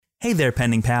Hey there,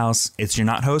 Pending Pals. It's your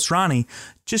not host, Ronnie.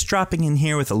 Just dropping in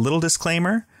here with a little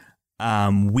disclaimer.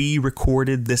 We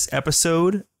recorded this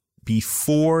episode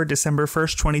before December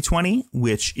 1st, 2020,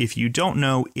 which, if you don't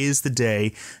know, is the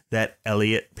day that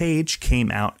Elliot Page came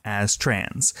out as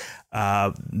trans.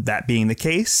 That being the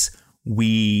case,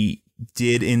 we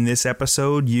did in this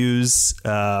episode use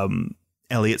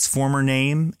Elliot's former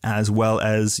name as well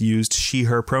as used she,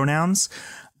 her pronouns.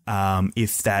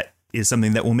 If that is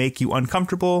something that will make you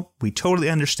uncomfortable, we totally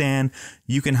understand.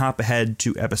 You can hop ahead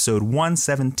to episode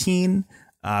 117.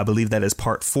 I believe that is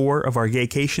part 4 of our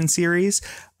Gaycation series.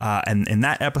 And in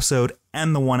that episode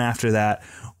and the one after that,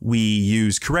 we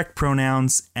use correct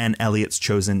pronouns and Elliot's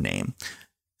chosen name.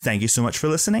 Thank you so much for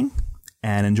listening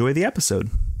and enjoy the episode.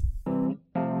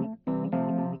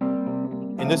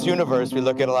 In this universe, we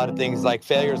look at a lot of things like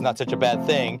failure is not such a bad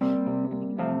thing.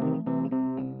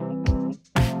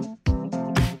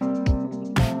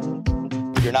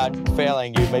 If you're not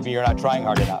failing, maybe you're not trying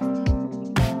hard enough.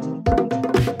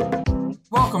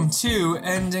 Welcome to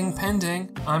Ending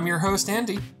Pending. I'm your host,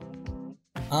 Andy.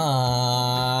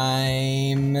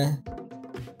 I'm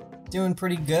doing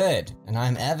pretty good, and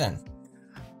I'm Evan.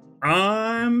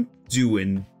 I'm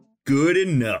doing good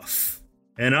enough,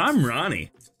 and I'm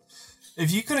Ronnie.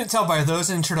 If you couldn't tell by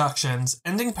those introductions,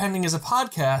 Ending Pending is a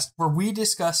podcast where we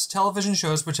discuss television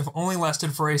shows which have only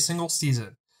lasted for a single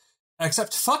season.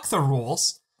 Except fuck the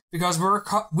rules, because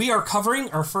we are covering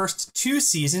our first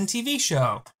 2-season TV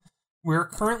show. We're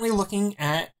currently looking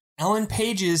at Ellen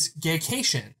Page's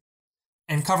Gaycation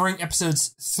and covering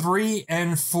episodes 3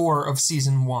 and 4 of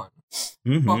season 1.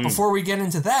 Mm-hmm. But before we get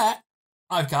into that,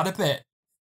 I've got a bit.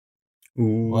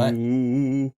 Ooh. What? What's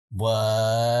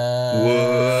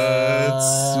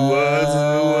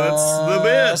the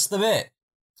bit? What's the bit?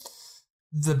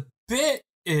 The bit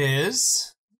is...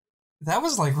 That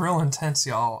was like real intense,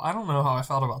 y'all. I don't know how I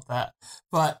felt about that.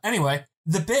 But anyway,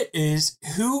 the bit is,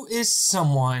 who is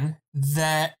someone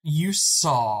that you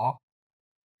saw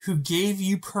who gave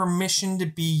you permission to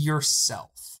be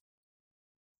yourself?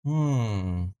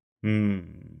 Someone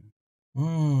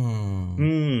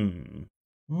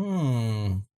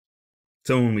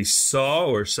we saw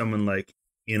or someone like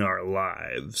in our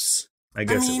lives? I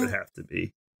guess it would have to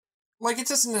be. Like, it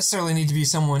doesn't necessarily need to be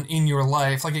someone in your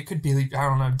life. Like, it could be, I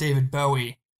don't know, David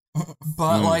Bowie.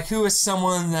 But, like, who is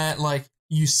someone that, like,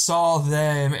 you saw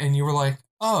them and you were like,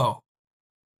 oh,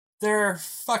 they're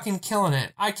fucking killing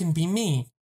it. I can be me.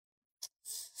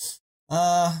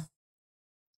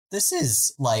 This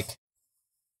is, like,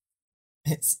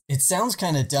 it sounds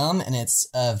kind of dumb, and it's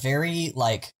very,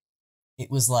 like, it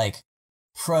was, like,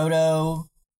 proto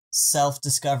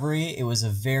self-discovery. It was a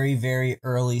very, very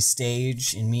early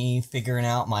stage in me figuring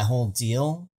out my whole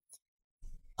deal.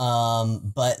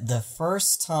 But the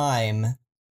first time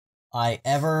I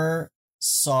ever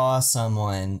saw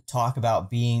someone talk about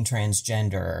being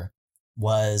transgender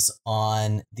was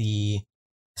on the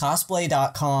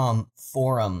cosplay.com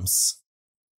forums.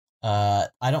 I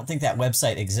don't think that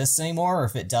website exists anymore, or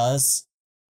if it does,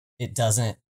 it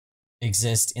doesn't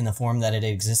exist in the form that it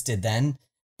existed then.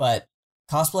 But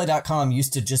cosplay.com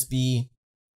used to just be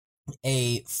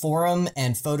a forum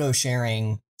and photo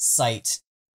sharing site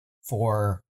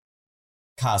for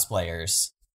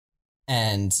cosplayers.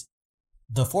 And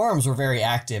the forums were very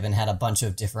active and had a bunch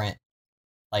of different,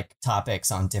 like,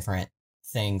 topics on different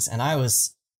things. And I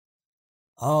was,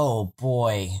 oh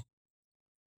boy,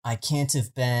 I can't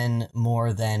have been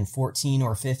more than 14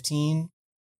 or 15.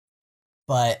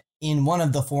 But in one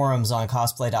of the forums on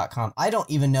cosplay.com, I don't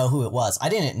even know who it was. I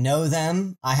didn't know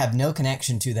them. I have no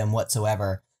connection to them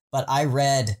whatsoever. But I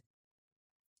read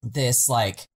this,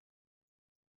 like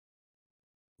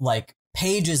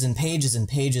pages and pages and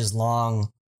pages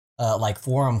long, like,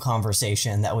 forum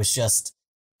conversation that was just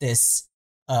this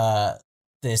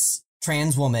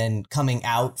trans woman coming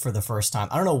out for the first time.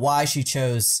 I don't know why she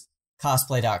chose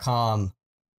cosplay.com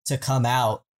to come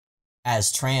out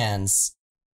as trans.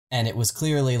 And it was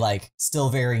clearly, like, still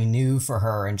very new for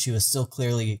her, and she was still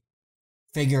clearly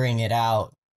figuring it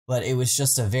out. But it was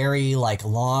just a very, like,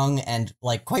 long and,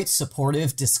 like, quite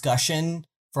supportive discussion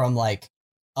from, like,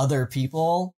 other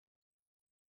people.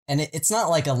 And it's not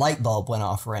like a light bulb went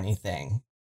off or anything.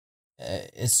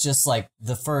 It's just, like,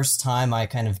 the first time I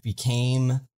kind of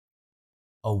became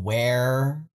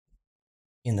aware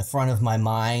in the front of my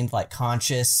mind, like,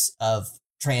 conscious of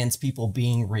trans people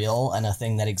being real and a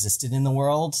thing that existed in the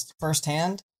world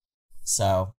firsthand.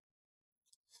 So.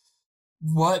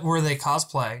 What were they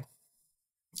cosplaying?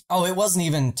 Oh, it wasn't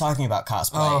even talking about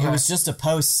cosplay. Oh, okay. It was just a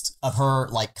post of her,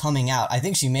 like, coming out. I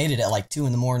think she made it at, like, 2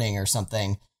 a.m. or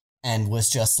something, and was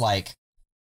just, like,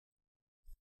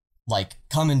 like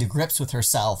coming to grips with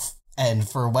herself. And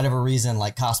for whatever reason,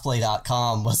 like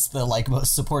cosplay.com was the like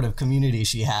most supportive community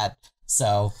she had.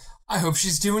 So I hope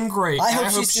she's doing great. I hope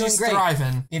she's doing great.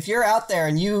 Thriving. If you're out there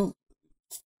and you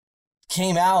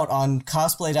came out on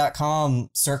cosplay.com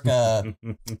circa,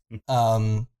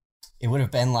 it would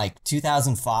have been like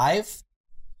 2005.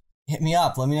 Hit me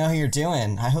up. Let me know how you're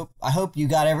doing. I hope you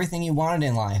got everything you wanted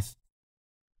in life.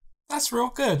 That's real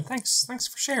good. Thanks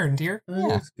for sharing, dear.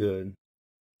 That's good.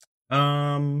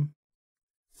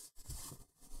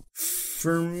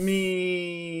 For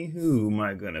me, who am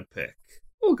I gonna pick?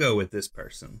 We'll go with this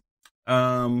person.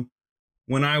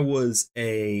 When I was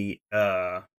a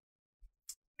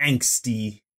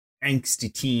angsty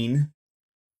teen,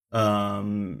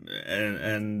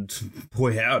 and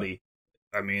boy howdy,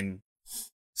 I mean,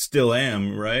 still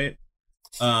am, right?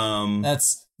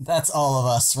 That's all of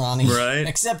us, Ronnie. Right?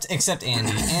 Except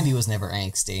Andy. Andy was never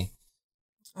angsty.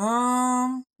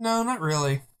 No, not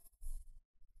really.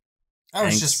 I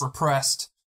was just repressed.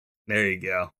 There you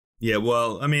go. Yeah,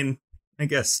 well, I mean, I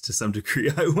guess to some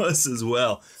degree I was as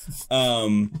well.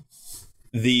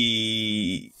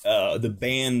 The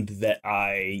band that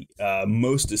I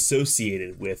most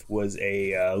associated with was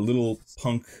a little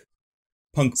punk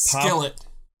pop. Skillet.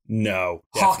 No,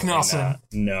 Hawk Nelson. Not.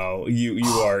 No, you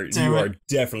are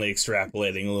definitely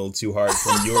extrapolating a little too hard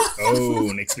from your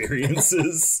own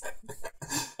experiences.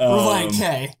 Relient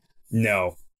K.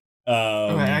 No.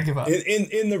 Okay, I give up.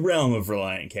 In the realm of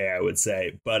Relient K, I would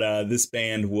say, but this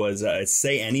band was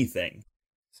Say Anything.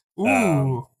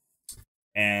 Ooh.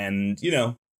 And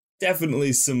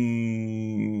definitely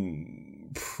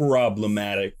some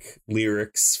problematic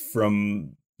lyrics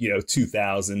from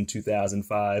 2000,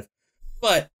 2005,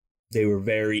 but they were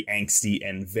very angsty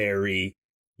and very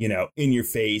in your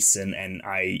face, and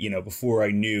I before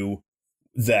I knew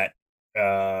that.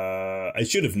 I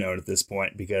should have known at this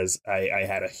point because I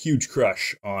had a huge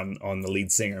crush on the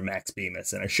lead singer, Max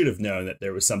Bemis, and I should have known that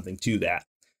there was something to that.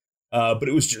 But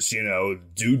it was just,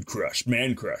 dude crush,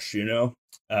 man crush, very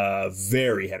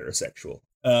heterosexual.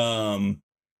 And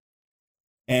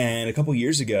a couple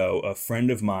years ago, a friend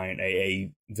of mine,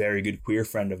 a very good queer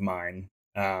friend of mine,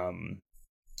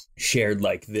 shared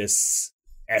like this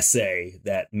essay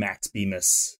that Max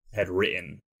Bemis had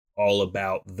written all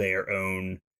about their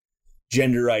own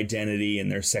gender identity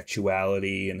and their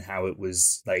sexuality and how it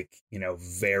was like,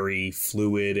 very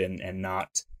fluid and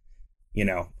not,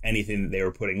 anything that they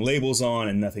were putting labels on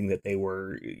and nothing that they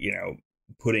were,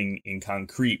 putting in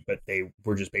concrete, but they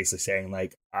were just basically saying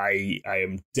like, I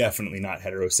am definitely not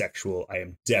heterosexual. I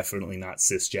am definitely not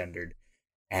cisgendered.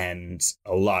 And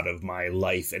a lot of my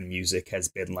life and music has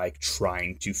been like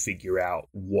trying to figure out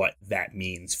what that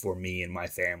means for me and my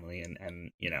family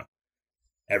and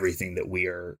everything that we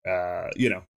are,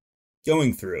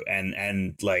 going through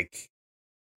and like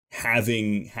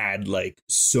having had like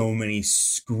so many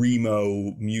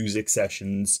screamo music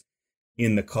sessions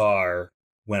in the car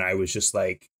when I was just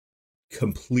like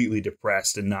completely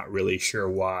depressed and not really sure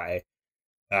why,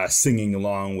 singing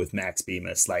along with Max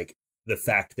Bemis, like the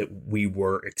fact that we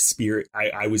were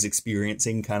I was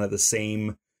experiencing kind of the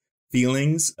same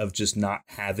feelings of just not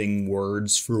having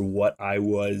words for what I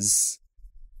was,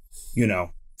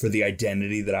 for the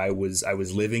identity that I was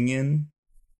living in.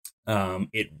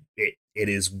 It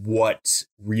is what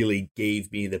really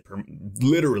gave me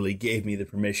literally gave me the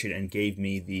permission and gave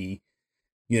me the,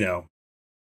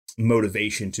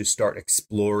 motivation to start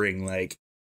exploring like,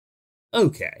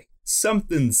 okay,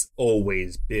 something's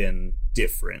always been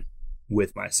different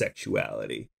with my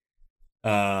sexuality.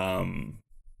 And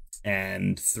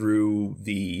through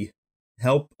the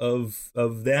help of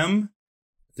them,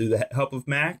 through the help of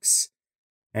Max,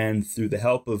 and through the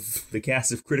help of the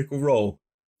cast of Critical Role,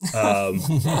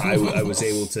 I was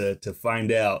able to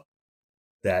find out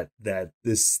that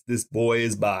this boy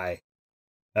is bi,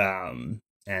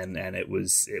 and it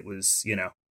was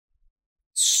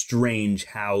strange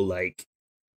how like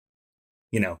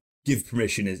give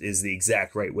permission is the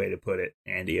exact right way to put it,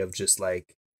 Andy, of just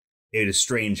like it is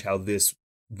strange how this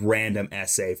random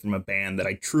essay from a band that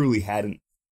I truly hadn't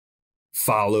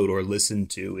followed or listened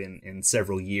to in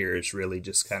several years really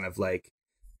just kind of like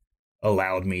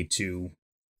allowed me to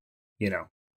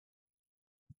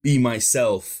be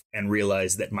myself and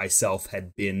realize that myself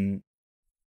had been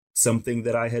something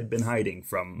that I had been hiding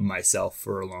from myself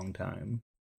for a long time.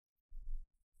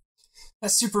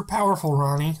 That's super powerful,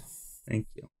 Ronnie. Thank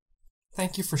you.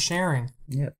 Thank you for sharing.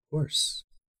 Yeah, of course.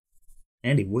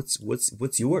 Andy, what's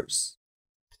yours?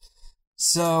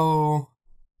 So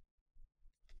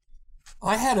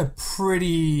I had a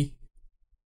pretty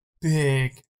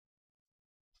big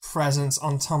presence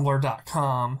on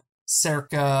Tumblr.com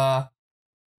circa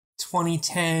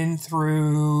 2010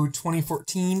 through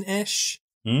 2014-ish.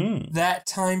 That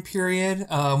time period,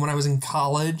 when I was in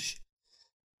college.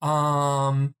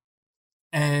 And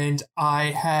I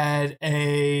had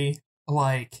a,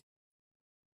 like,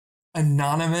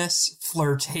 anonymous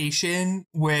flirtation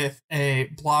with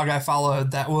a blog I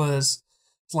followed that was,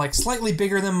 like, slightly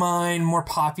bigger than mine, more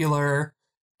popular,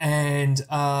 and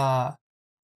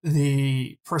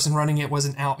the person running it was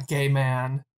an out gay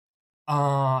man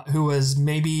who was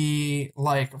maybe,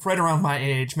 like, right around my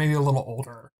age, maybe a little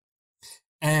older.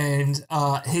 And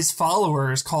his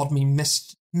followers called me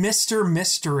Mr.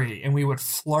 Mystery, and we would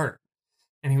flirt.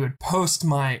 And he would post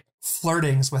my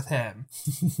flirtings with him.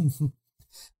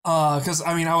 Because,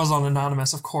 I mean, I was on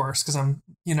Anonymous, of course, because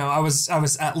I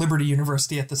was at Liberty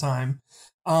University at the time.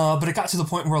 But it got to the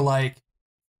point where, like,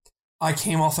 I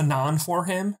came off Anon for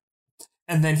him.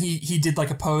 And then he did,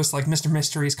 like, a post, like, Mr.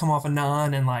 Mystery's come off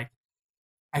Anon, and, like,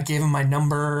 I gave him my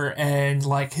number, and,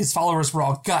 like, his followers were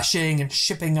all gushing and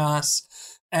shipping us.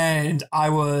 And I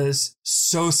was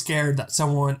so scared that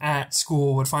someone at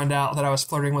school would find out that I was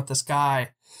flirting with this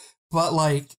guy. But,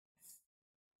 like,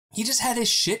 he just had his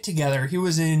shit together. He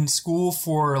was in school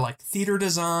for, like, theater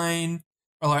design,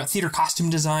 or, like, theater costume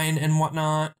design and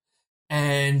whatnot.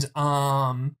 And,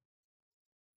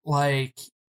 like,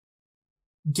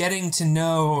 getting to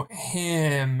know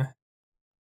him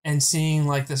and seeing,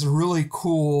 like, this really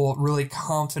cool, really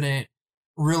confident,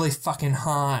 really fucking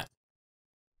hot,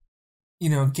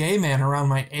 gay man around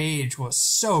my age was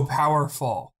so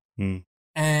powerful.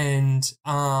 And,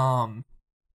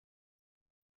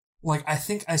 like, I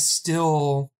think I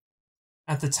still,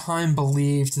 at the time,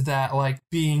 believed that, like,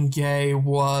 being gay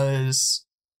was,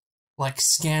 like,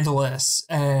 scandalous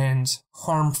and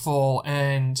harmful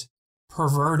and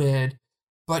perverted,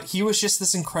 but he was just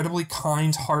this incredibly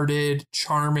kind-hearted,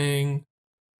 charming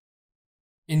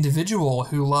individual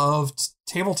who loved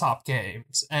tabletop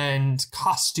games and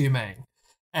costuming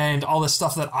and all the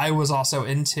stuff that I was also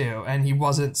into, and he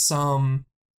wasn't some,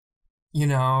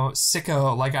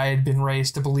 sicko like I had been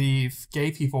raised to believe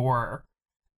gay people were.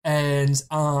 And,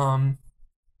 I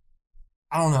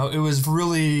don't know, it was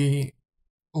really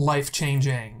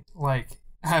life-changing, like,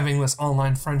 having this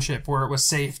online friendship where it was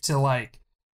safe to, like,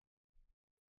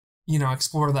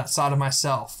 explore that side of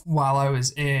myself while I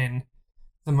was in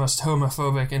the most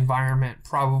homophobic environment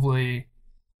probably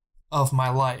of my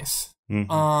life.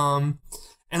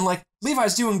 And, like,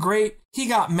 Levi's doing great. He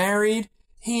got married.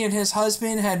 He and his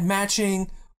husband had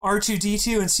matching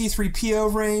R2-D2 and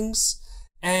C-3PO rings,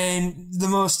 and the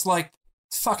most, like,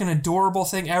 fucking adorable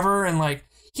thing ever. And, like,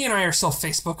 he and I are still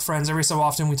Facebook friends. Every so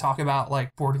often we talk about,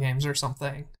 like, board games or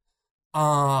something.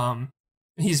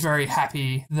 He's very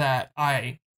happy that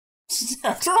I,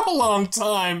 after a long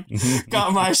time,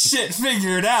 got my shit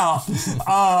figured out.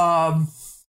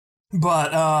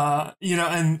 But,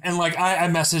 and like, I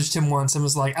messaged him once and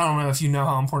was like, I don't know if you know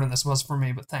how important this was for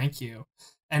me, but thank you.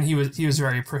 And he was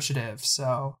very appreciative.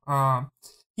 So,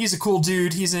 he's a cool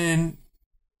dude. He's in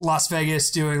Las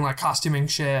Vegas doing, like, costuming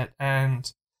shit.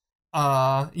 And,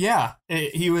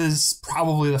 he was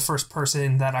probably the first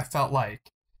person that I felt like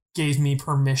gave me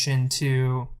permission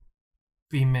to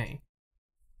be me.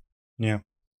 Yeah.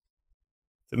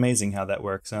 It's amazing how that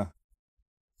works, huh?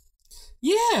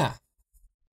 Yeah.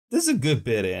 This is a good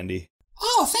bit, Andy.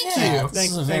 Oh, thank you.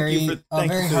 This is a very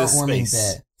heartwarming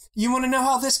bit. You want to know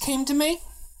how this came to me?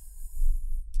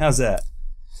 How's that?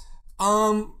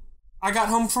 I got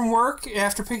home from work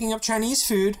after picking up Chinese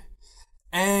food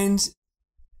and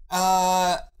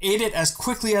ate it as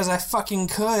quickly as I fucking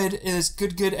could. It is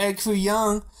good egg foo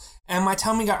young. And my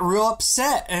tummy got real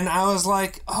upset, and I was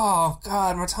like, oh,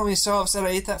 God, my tummy's so upset I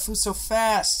ate that food so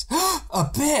fast. A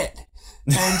bit.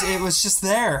 And it was just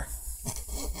there.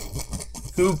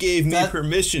 Who gave me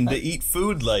permission to eat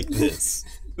food like this?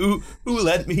 Who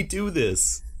let me do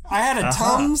this? I had a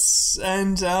Tums,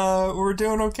 and we're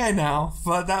doing okay now.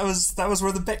 But that was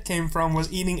where the bit came from,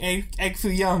 was eating egg foo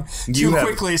young too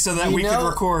quickly so that we could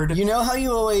record. You know how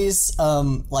you always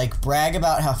like brag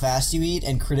about how fast you eat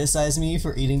and criticize me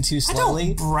for eating too slowly?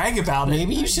 I don't brag about it.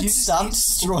 Maybe you should stop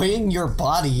destroying your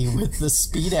body with the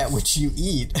speed at which you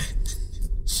eat.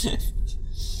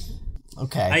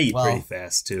 Okay. I eat pretty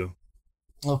fast too.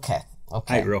 Okay.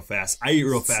 I eat real fast. I eat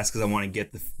real fast because I want to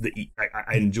get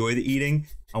I enjoy the eating.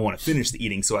 I want to finish the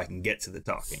eating so I can get to the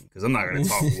talking, because I'm not going to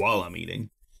talk while I'm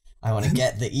eating. I want to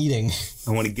get the eating.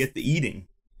 I want to get the eating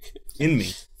in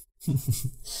me.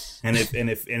 And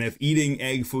if eating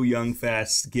egg foo young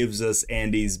fast gives us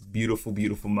Andy's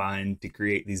beautiful mind to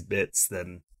create these bits,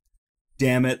 then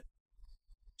damn it,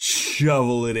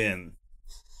 shovel it in.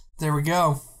 There we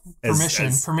go.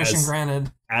 Permission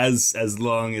granted. As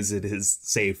long as it is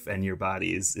safe and your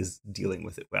body is dealing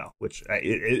with it well, which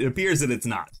it appears that it's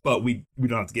not, but we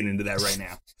don't have to get into that right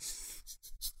now.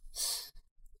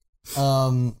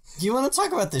 Do you want to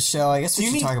talk about this show? I guess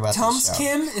we should talk about Tums, this show.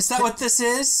 Kim? Is that what this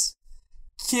is?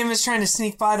 Kim is trying to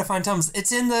sneak by to find Tums.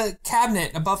 It's in the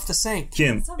cabinet above the sink.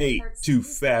 Kim ate too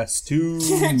fast too.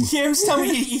 Kim's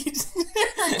tummy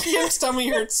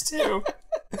hurts too.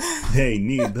 They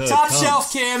need the top Tums.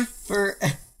 shelf, Kim. For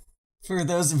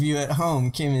those of you at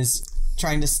home, Kim is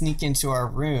trying to sneak into our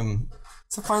room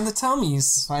to find the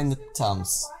tummies. Find the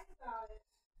Tums.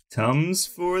 Tums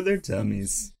for their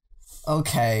tummies.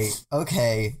 Okay.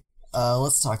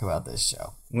 Let's talk about this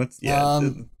show.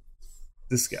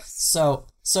 Discuss.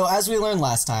 So as we learned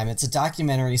last time, it's a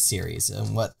documentary series,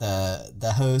 and what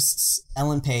the hosts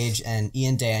Ellen Page and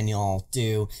Ian Daniel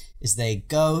do is they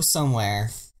go somewhere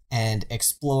and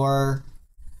explore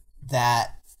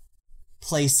that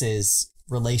place's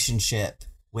relationship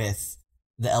with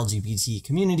the LGBT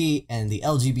community and the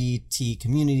LGBT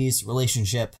community's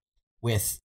relationship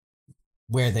with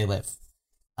where they live.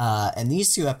 And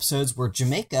these two episodes were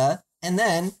Jamaica and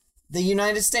then the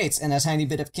United States and a tiny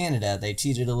bit of Canada. They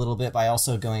cheated a little bit by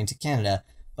also going to Canada,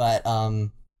 but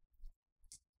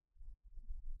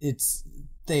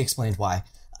they explained why.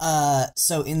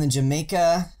 So in the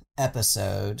Jamaica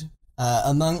episode,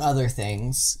 among other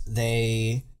things,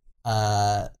 they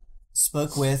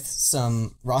spoke with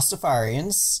some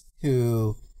Rastafarians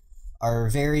who are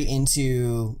very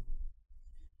into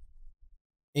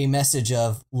a message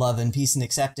of love and peace and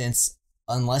acceptance,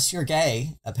 unless you're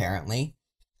gay, apparently.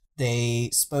 They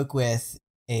spoke with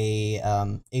a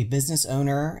business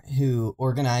owner who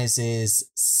organizes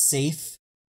safe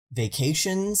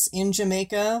vacations in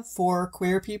Jamaica for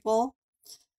queer people.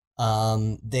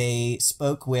 They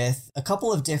spoke with a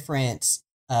couple of different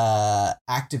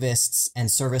activists and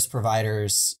service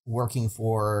providers working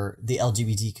for the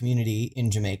LGBT community in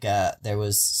Jamaica. There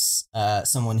was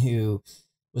someone who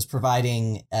was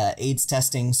providing AIDS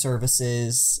testing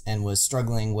services and was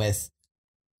struggling with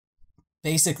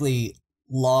basically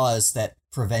laws that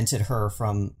prevented her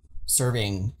from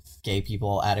serving gay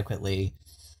people adequately.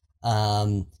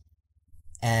 And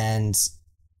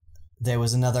there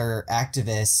was another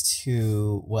activist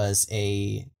who was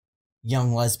a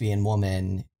young lesbian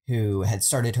woman who had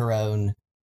started her own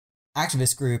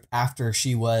activist group after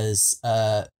she was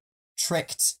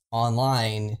tricked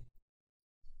online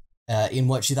in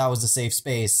what she thought was a safe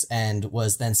space and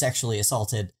was then sexually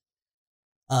assaulted.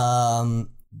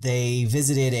 They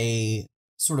visited a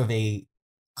sort of a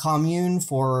commune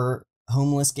for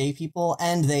homeless gay people,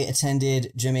 and they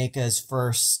attended Jamaica's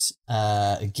first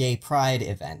gay pride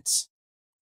event.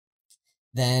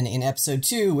 Then in episode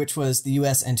 2, which was the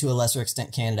US and to a lesser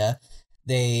extent Canada,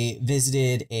 they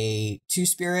visited a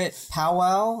Two-Spirit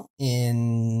powwow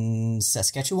in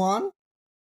Saskatchewan,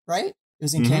 right? It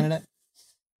was in Canada.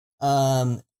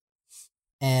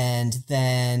 And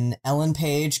then Ellen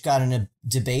Page got in a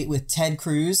debate with Ted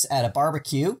Cruz at a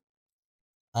barbecue.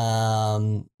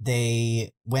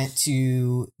 They went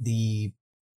to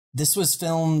this was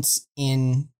filmed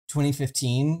in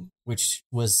 2015, which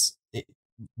was,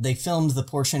 they filmed the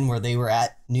portion where they were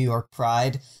at New York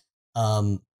Pride,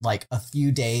 like a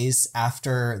few days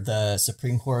after the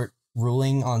Supreme Court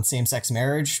ruling on same-sex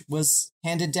marriage was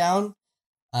handed down.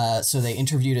 So they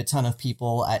interviewed a ton of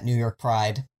people at New York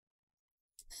Pride.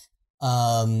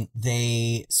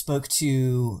 They spoke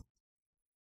to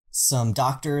some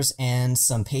doctors and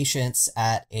some patients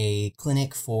at a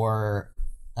clinic for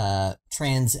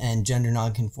trans and gender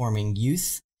nonconforming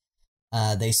youth.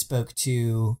 They spoke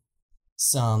to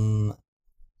some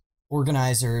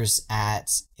organizers at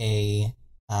a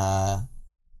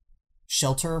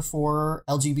shelter for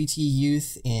LGBT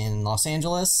youth in Los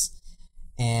Angeles.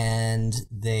 And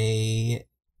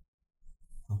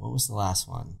what was the last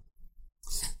one?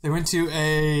 They went to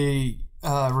a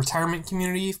retirement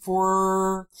community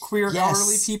for queer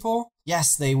elderly people.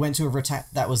 Yes, they went to a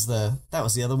that was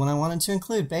the other one I wanted to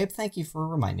include, babe. Thank you for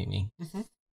reminding me.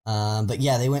 But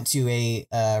yeah, they went to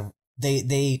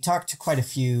they talked to quite a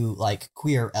few like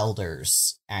queer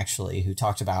elders actually, who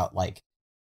talked about like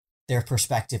their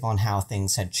perspective on how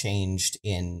things had changed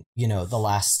in, the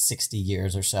last 60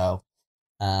 years or so.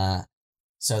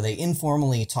 So they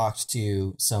informally talked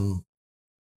to some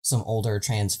older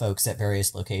trans folks at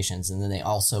various locations, and then they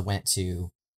also went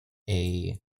to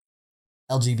a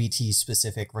LGBT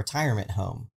specific retirement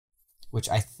home, which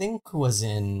I think was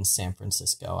in San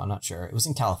Francisco. I'm not sure. It was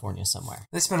in California somewhere.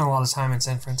 They spent a lot of time in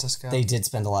San Francisco. They did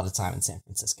spend a lot of time in San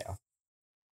Francisco.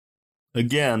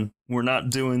 again, we're not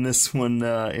doing this one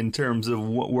in terms of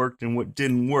what worked and what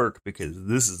didn't work, because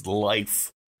this is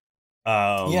life.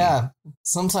 Yeah,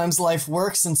 sometimes life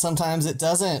works and sometimes it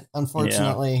doesn't,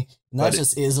 unfortunately. And that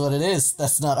just is what it is.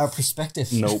 That's not our perspective.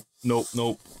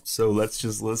 Nope. So let's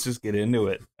just get into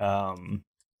it.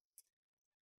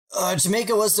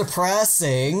 Jamaica was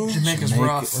depressing. Jamaica's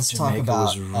rough. Let's talk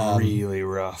about was really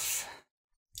rough.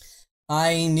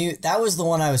 I knew that was the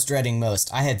one I was dreading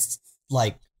most. I had,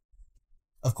 like,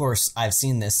 of course, I've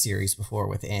seen this series before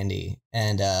with Andy,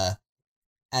 and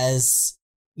as,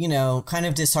 you know, kind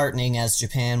of disheartening as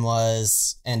Japan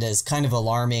was, and as kind of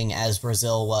alarming as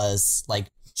Brazil was, like,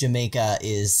 Jamaica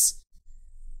is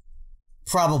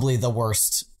probably the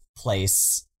worst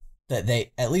place that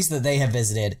they, at least that they have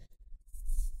visited.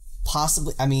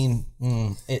 Possibly, I mean,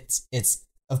 it's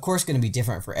of course going to be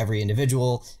different for every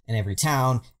individual and every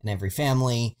town and every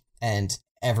family and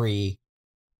every,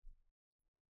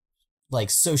 like,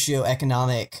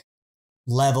 socioeconomic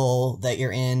level that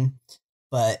you're in.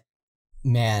 But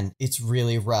man, it's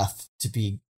really rough to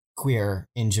be queer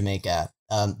in Jamaica.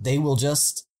 They will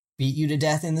just beat you to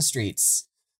death in the streets.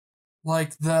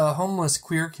 Like, the homeless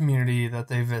queer community that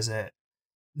they visit,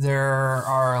 there's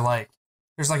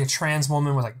like a trans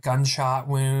woman with a gunshot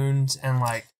wound, and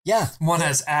like, yeah, one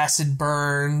has acid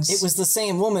burns. It was the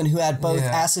same woman who had both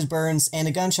acid burns and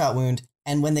a gunshot wound.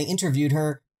 And when they interviewed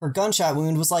her, her gunshot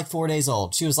wound was like 4 days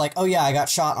old. She was like, "Oh yeah, I got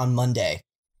shot on Monday."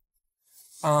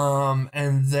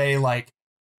 And they like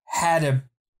had a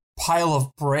pile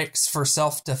of bricks for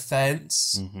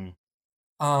self-defense. Mm-hmm.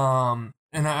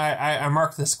 And I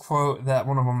marked this quote that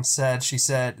one of them said. She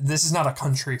said, "This is not a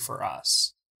country for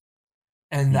us."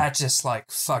 And that just, like,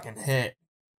 fucking hit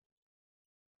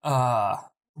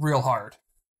real hard.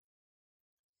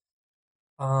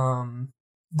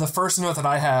 The first note that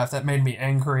I have that made me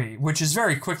angry, which is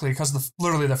very quickly, because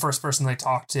literally the first person they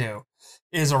talk to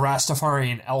is a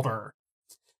Rastafarian elder.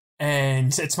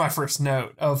 And it's my first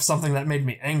note of something that made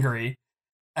me angry.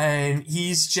 And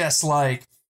he's just, like,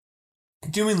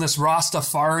 doing this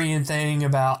Rastafarian thing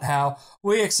about how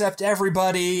we accept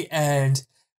everybody and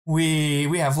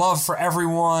we have love for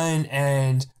everyone,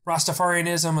 and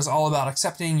Rastafarianism is all about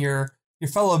accepting your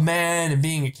fellow man and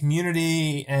being a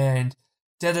community, and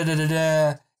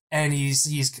da-da-da-da-da. And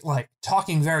he's like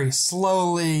talking very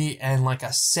slowly and like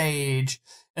a sage.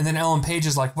 And then Ellen Page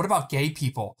is like, "What about gay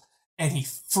people?" And he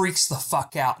freaks the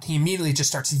fuck out. He immediately just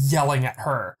starts yelling at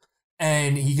her.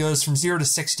 And he goes from 0 to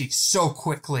 60 so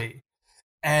quickly.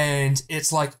 And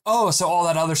it's like, oh, so all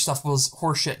that other stuff was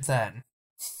horseshit then.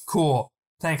 Cool.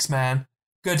 Thanks, man.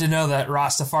 Good to know that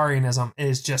Rastafarianism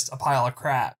is just a pile of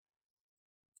crap.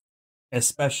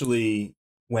 Especially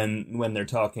when they're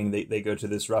talking, they go to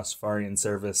this Rastafarian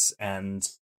service and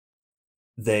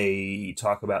they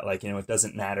talk about, like, you know, it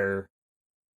doesn't matter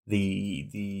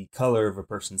the color of a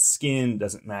person's skin,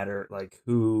 doesn't matter, like,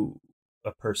 who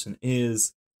a person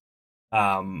is.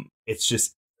 It's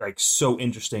just, like, so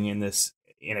interesting in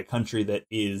a country that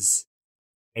is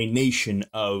a nation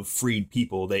of freed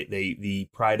people. The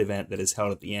Pride event that is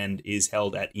held at the end is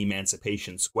held at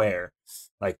Emancipation Square.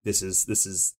 Like, this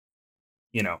is,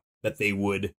 you know, that they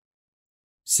would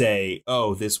say,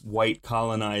 oh, this white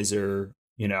colonizer,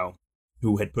 you know,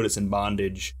 who had put us in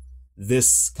bondage,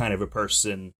 this kind of a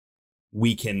person,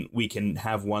 we can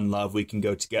have one love, we can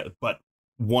go together, but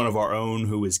one of our own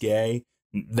who is gay,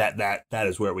 that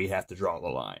is where we have to draw the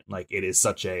line. Like, it is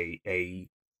such a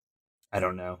I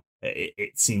don't know.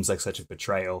 It seems like such a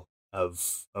betrayal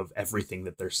of everything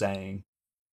that they're saying.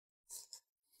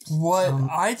 What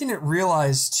I didn't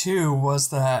realize, too, was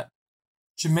that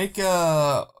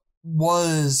Jamaica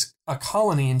was a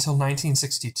colony until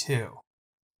 1962.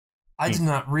 I did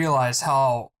not realize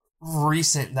how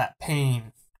recent that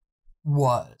pain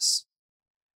was.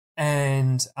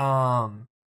 And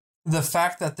the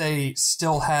fact that they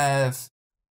still have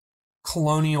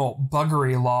colonial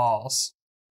buggery laws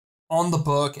on the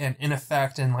book and in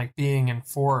effect and, like, being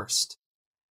enforced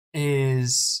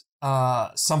is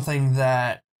something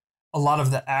that a lot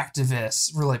of the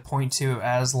activists really point to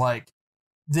as, like,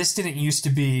 this didn't used to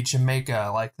be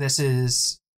Jamaica. Like, this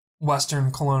is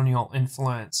Western colonial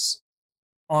influence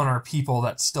on our people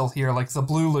that's still here. Like, the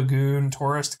Blue Lagoon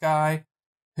tourist guy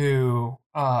who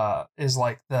is,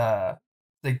 like, the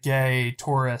gay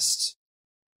tourist,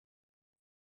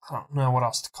 I don't know what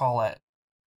else to call it.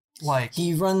 Like,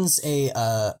 he runs a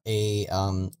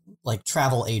like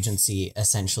travel agency,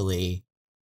 essentially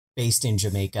based in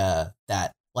Jamaica,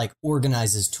 that, like,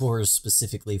 organizes tours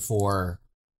specifically for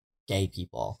gay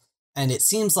people. And it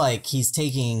seems like he's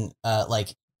taking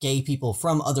like gay people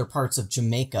from other parts of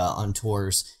Jamaica on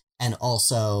tours, and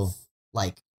also,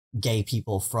 like, gay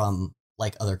people from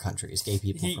like other countries, gay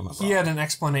people from abroad. He had an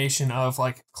explanation of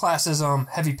like classism,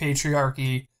 heavy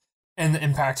patriarchy, and the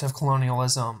impact of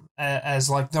colonialism as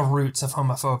like the roots of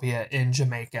homophobia in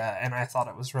Jamaica, and I thought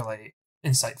it was really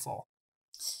insightful.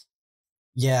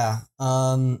 Yeah,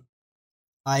 I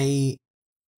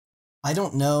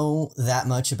don't know that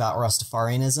much about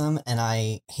Rastafarianism, and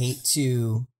I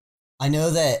know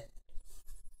that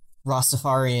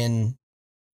Rastafarian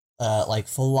like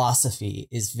philosophy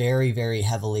is very, very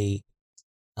heavily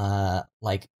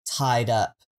like tied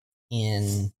up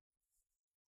in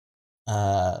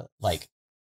like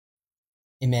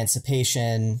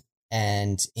emancipation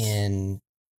and in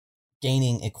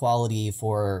gaining equality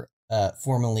for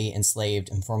formerly enslaved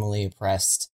and formerly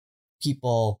oppressed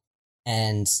people.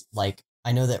 And like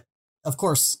I know that of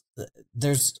course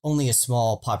there's only a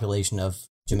small population of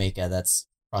Jamaica that's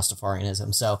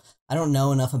Rastafarianism, so I don't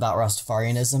know enough about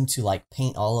Rastafarianism to like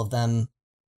paint all of them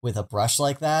with a brush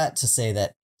like that to say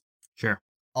that Sure.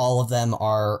 all of them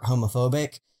are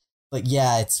homophobic. But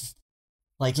yeah, it's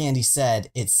like Andy said,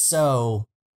 it's so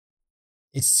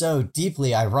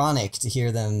deeply ironic to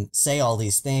hear them say all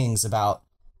these things about,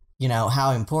 you know,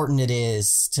 how important it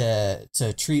is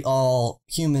to treat all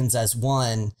humans as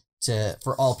one,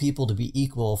 for all people to be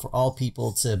equal, for all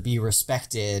people to be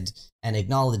respected and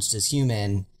acknowledged as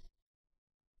human,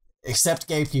 except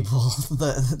gay people.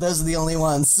 Those are the only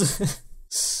ones.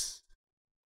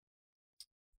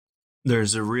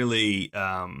 There's a really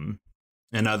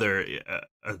another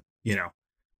you know,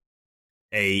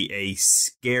 a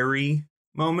scary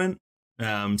moment,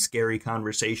 scary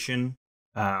conversation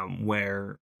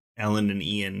where Ellen and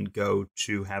Ian go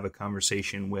to have a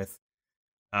conversation with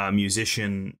a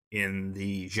musician in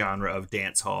the genre of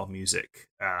dance hall music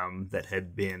that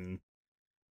had been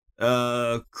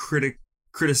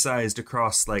criticized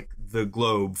across like the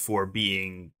globe for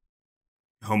being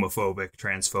homophobic,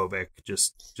 transphobic,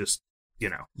 just you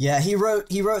know. Yeah, he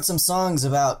wrote some songs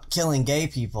about killing gay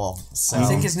people. So I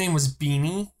think his name was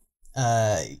Beanie.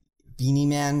 Beanie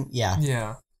Man,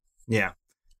 yeah. Yeah.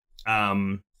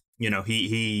 You know,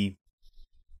 he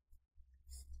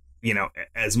you know,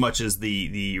 as much as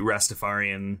the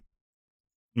Rastafarian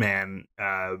man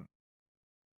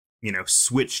you know,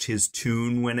 switched his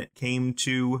tune when it came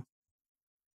to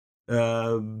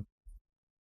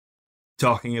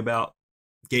talking about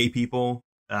gay people,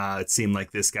 it seemed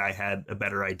like this guy had a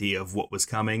better idea of what was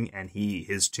coming, and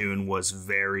his tune was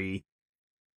very,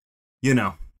 you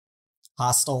know,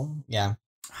 hostile. Yeah.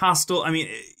 Hostile. I mean,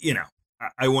 you know,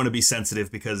 I want to be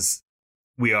sensitive because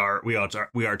we are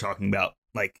talking about,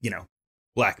 like, you know,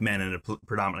 black men in a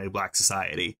predominantly black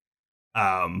society.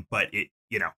 But it,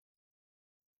 you know,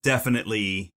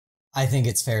 definitely. I think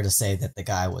it's fair to say that the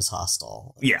guy was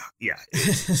hostile. Yeah.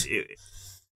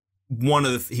 One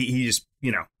of the, he just,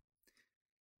 you know,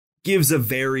 gives a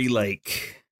very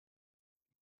like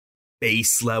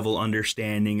base level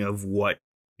understanding of what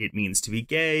it means to be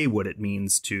gay, what it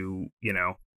means to, you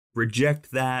know,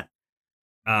 reject that.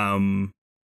 And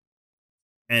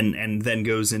then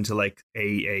goes into like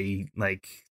a like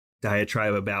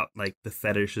diatribe about like the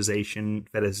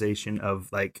fetishization of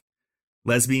like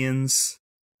lesbians.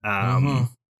 And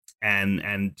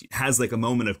has like a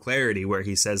moment of clarity where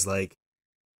he says like,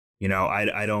 you know,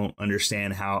 I don't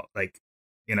understand how, like,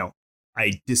 you know,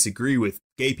 I disagree with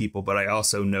gay people, but I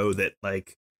also know that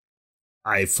like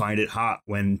I find it hot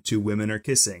when two women are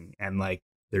kissing, and like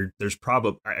there's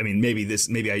probably, I mean,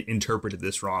 maybe I interpreted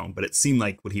this wrong, but it seemed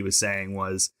like what he was saying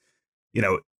was, you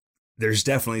know, there's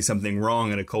definitely something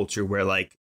wrong in a culture where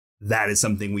like that is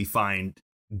something we find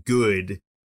good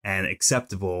and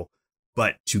acceptable,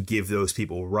 but to give those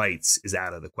people rights is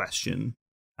out of the question.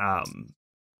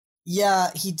 Yeah,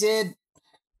 he did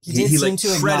seem like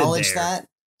to acknowledge that.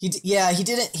 He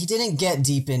didn't get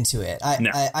deep into it.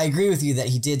 I agree with you that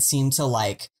he did seem to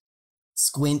like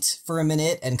squint for a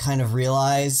minute and kind of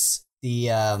realize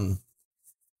the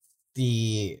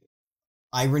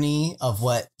irony of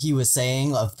what he was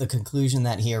saying, of the conclusion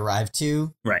that he arrived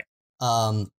to. Right.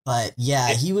 But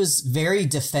yeah, he was very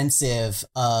defensive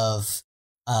of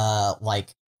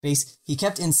he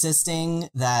kept insisting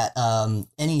that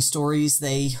any stories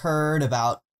they heard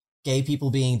about gay people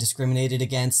being discriminated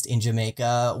against in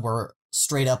Jamaica were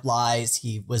straight up lies.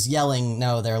 He was yelling,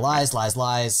 no, they're lies, lies,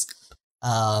 lies.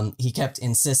 He kept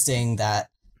insisting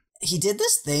that he did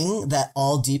this thing that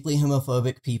all deeply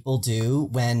homophobic people do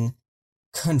when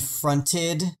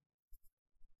confronted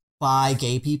by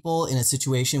gay people in a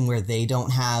situation where they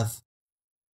don't have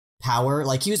power.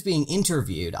 Like, he was being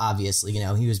interviewed, obviously, you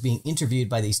know, he was being interviewed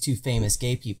by these two famous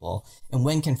gay people. And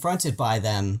when confronted by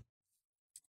them,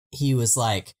 he was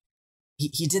like,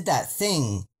 he did that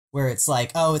thing where it's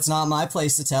like, oh, it's not my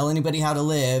place to tell anybody how to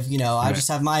live. You know, I just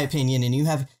have my opinion, and you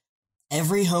have.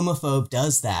 Every homophobe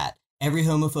does that. Every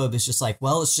homophobe is just like,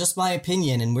 well, it's just my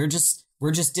opinion, and we're just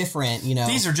different. You know,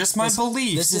 these are just my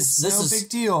beliefs. This is no big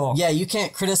deal. Yeah, you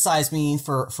can't criticize me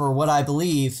for what I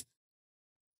believe.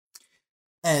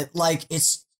 Like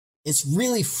it's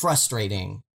really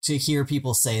frustrating to hear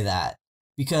people say that,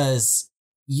 because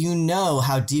you know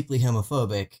how deeply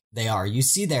homophobic they are. You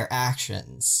see their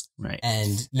actions, right?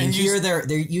 And you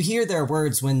hear their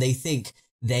words when they think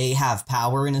they have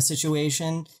power in a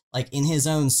situation. Like in his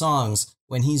own songs,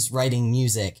 when he's writing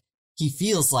music, he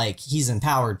feels like he's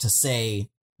empowered to say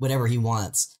whatever he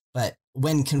wants. But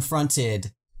when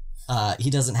confronted, he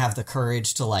doesn't have the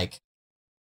courage to like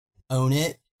own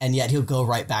it. And yet he'll go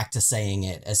right back to saying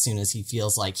it as soon as he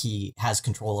feels like he has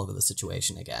control over the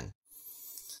situation again.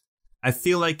 I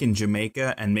feel like in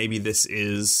Jamaica, and maybe this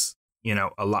is, you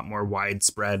know, a lot more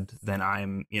widespread than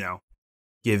I'm, you know,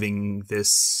 giving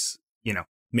this, you know,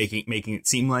 making it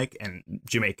seem like, and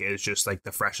Jamaica is just like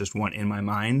the freshest one in my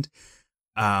mind.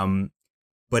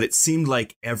 But it seemed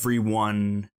like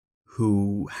everyone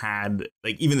who had,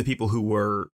 like, even the people who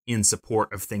were in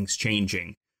support of things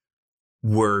changing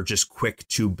were just quick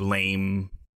to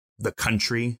blame the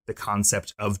country, the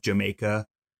concept of Jamaica,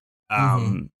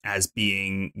 as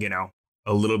being, you know,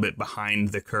 a little bit behind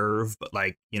the curve, but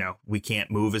like, you know, we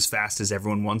can't move as fast as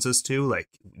everyone wants us to. Like,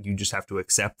 you just have to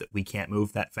accept that we can't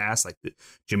move that fast. Like,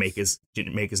 Jamaica's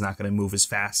not going to move as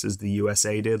fast as the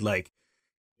USA did. Like,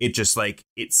 it just like,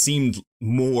 it seemed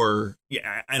more,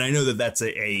 yeah. And I know that that's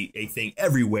a thing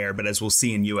everywhere, but as we'll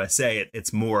see in USA,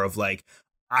 it's more of like,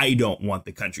 I don't want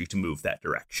the country to move that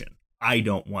direction. I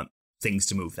don't want things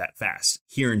to move that fast.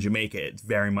 Here in Jamaica, it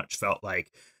very much felt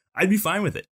like I'd be fine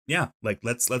with it. Yeah, like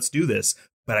let's do this.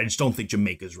 But I just don't think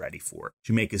Jamaica's ready for it.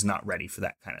 Jamaica's not ready for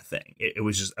that kind of thing. It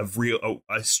was just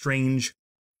a strange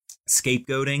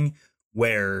scapegoating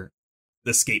where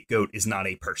the scapegoat is not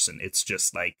a person. It's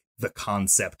just like the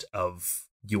concept of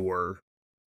your,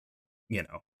 you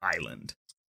know, island.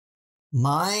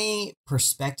 My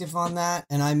perspective on that,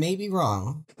 and I may be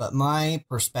wrong, but my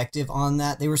perspective on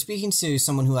that, they were speaking to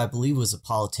someone who I believe was a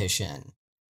politician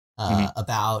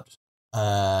about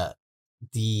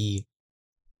the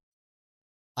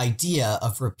idea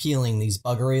of repealing these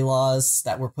buggery laws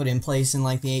that were put in place in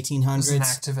like the 1800s. He's an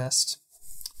activist.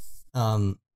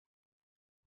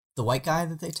 The white guy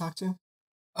that they talked to?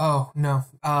 Oh, no.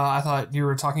 I thought you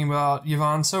were talking about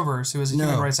Yvonne Sobers, who is a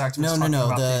human rights activist. No.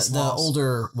 The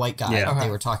older white guy that they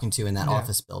were talking to in that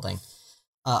office building.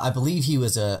 I believe he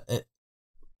was a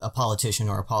politician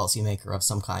or a policymaker of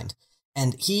some kind.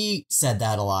 And he said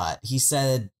that a lot. He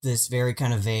said this very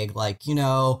kind of vague, like, you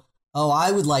know, oh,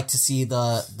 I would like to see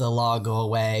the law go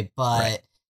away, but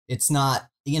it's not,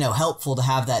 you know, helpful to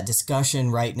have that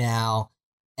discussion right now.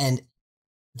 And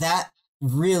that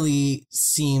really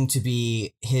seemed to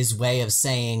be his way of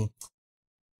saying,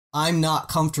 I'm not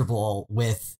comfortable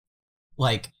with,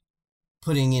 like,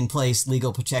 putting in place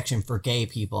legal protection for gay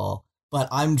people, but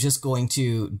I'm just going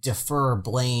to defer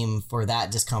blame for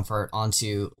that discomfort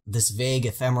onto this vague,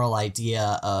 ephemeral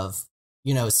idea of,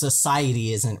 you know,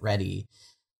 society isn't ready.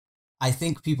 I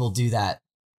think people do that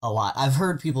a lot. I've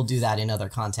heard people do that in other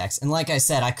contexts. And like I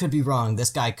said, I could be wrong. This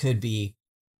guy could be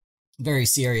very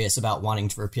serious about wanting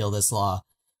to repeal this law.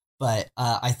 But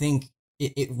I think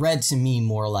it read to me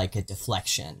more like a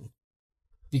deflection.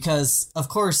 Because, of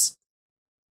course,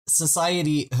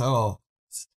 society... Oh,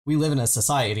 we live in a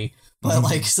society. But,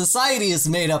 like, society is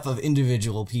made up of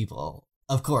individual people,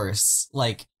 of course.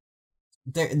 Like,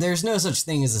 there's no such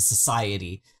thing as a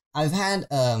society. I've had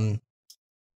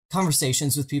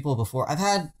conversations with people before. I've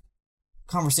had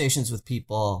conversations with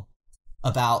people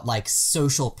about, like,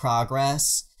 social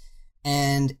progress,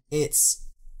 and it's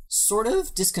sort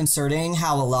of disconcerting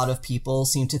how a lot of people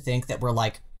seem to think that we're,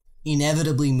 like,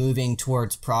 inevitably moving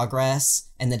towards progress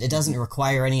and that it doesn't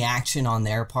require any action on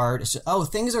their part. It's just, oh,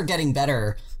 things are getting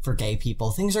better for gay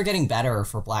people. Things are getting better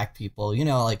for black people. You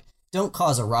know, like, don't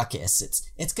cause a ruckus.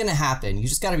 It's going to happen. You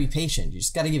just got to be patient. You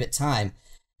just got to give it time.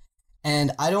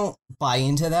 And I don't buy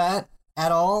into that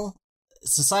at all.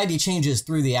 Society changes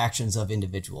through the actions of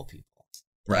individual people.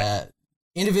 Right.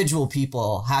 Individual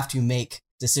people have to make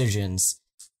decisions.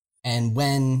 And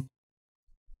when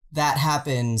that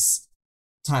happens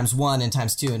times 1 and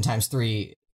times 2 and times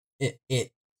 3,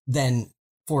 it then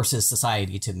forces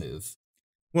society to move.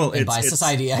 Well, and by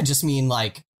society, I just mean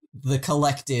like the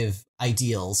collective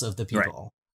ideals of the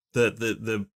people. Right.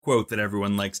 The quote that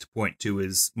everyone likes to point to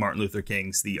is Martin Luther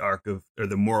King's the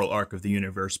moral arc of the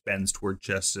universe bends toward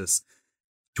justice.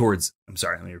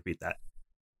 Let me repeat that.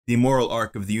 the moral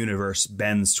arc of the universe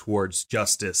bends towards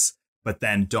justice, but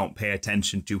then don't pay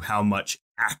attention to how much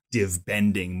active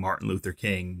bending Martin Luther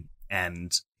King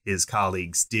and his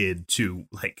colleagues did to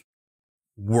like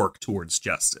work towards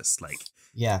justice. Like,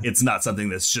 yeah, it's not something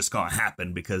that's just going to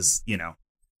happen because, you know,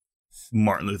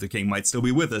 Martin Luther King might still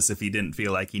be with us if he didn't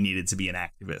feel like he needed to be an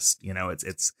activist. You know,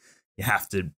 it's you have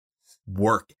to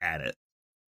work at it.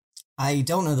 I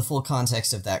don't know the full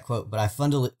context of that quote, but I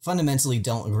fundamentally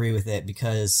don't agree with it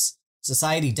because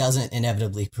society doesn't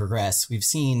inevitably progress. We've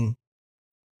seen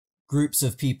groups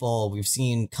of people, we've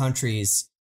seen countries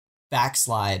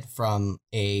backslide from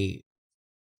a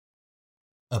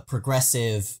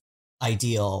progressive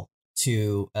ideal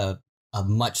to a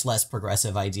much less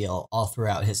progressive ideal all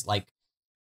throughout his, like,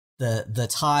 the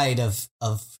tide of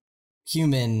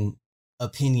human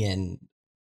opinion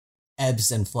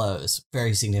ebbs and flows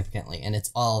very significantly, and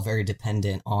it's all very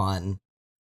dependent on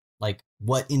like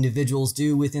what individuals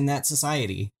do within that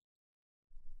society.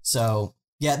 So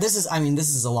yeah, this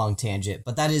is a long tangent,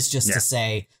 but that is just to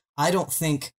say, I don't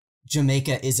think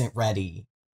Jamaica isn't ready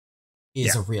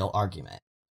is a real argument.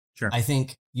 Sure. I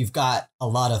think you've got a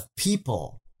lot of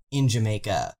people in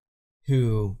Jamaica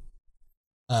who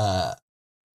are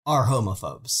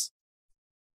homophobes.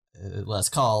 Let's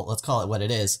call it what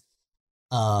it is.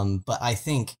 But I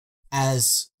think,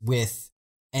 as with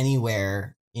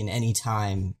anywhere in any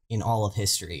time in all of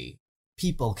history,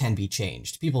 people can be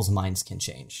changed. People's minds can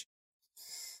change.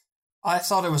 I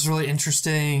thought it was really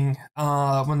interesting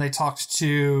when they talked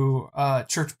to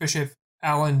Church Bishop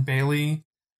Alan Bailey.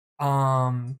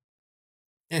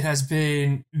 It has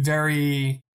been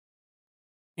very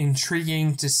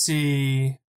intriguing to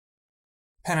see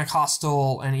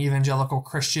Pentecostal and evangelical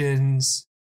Christians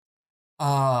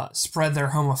spread their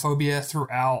homophobia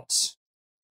throughout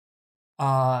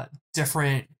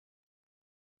different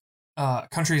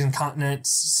countries and continents.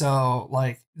 So,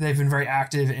 like, they've been very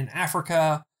active in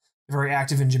Africa, very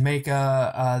active in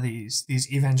Jamaica, these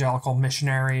evangelical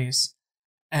missionaries.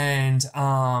 And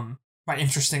by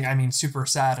interesting, I mean super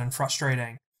sad and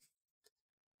frustrating.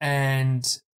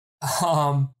 And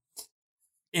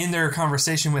in their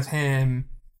conversation with him,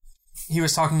 he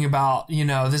was talking about, you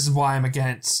know, this is why I'm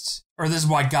against, or this is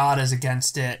why God is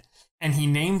against it. And he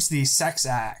names these sex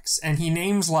acts, and he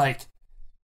names like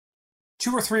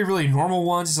 2 or 3 really normal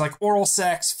ones. He's like oral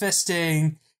sex,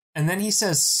 fisting, and then he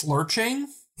says slurching.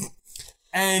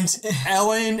 And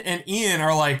Ellen and Ian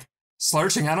are like,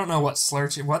 slurching? I don't know what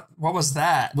slurching, what was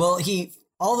that? Well,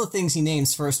 all the things he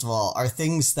names, first of all, are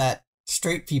things that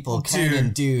straight people can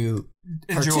and do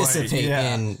participate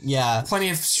in. Yeah. Plenty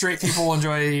of straight people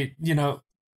enjoy, you know,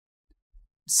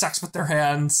 sex with their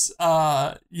hands,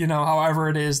 you know, however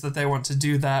it is that they want to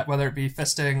do that, whether it be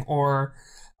fisting or,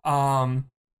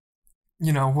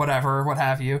 you know, whatever, what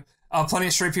have you. Plenty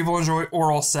of straight people enjoy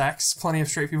oral sex. Plenty of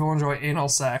straight people enjoy anal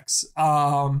sex.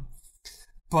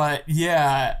 But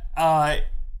yeah,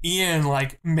 Ian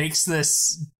like makes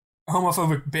this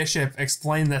homophobic bishop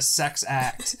explain this sex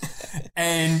act.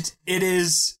 And it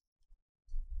is,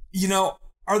 you know,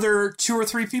 are there 2 or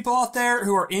 3 people out there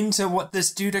who are into what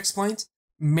this dude explains?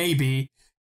 Maybe.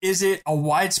 Is it a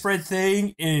widespread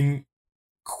thing in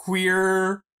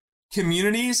queer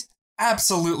communities?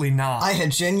 Absolutely not. I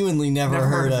had genuinely never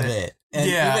heard of it. And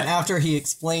even after he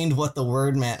explained what the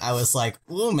word meant, I was like,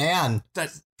 "Ooh, man,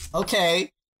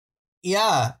 okay,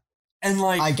 yeah." And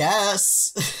like, I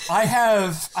guess I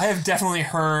have definitely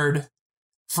heard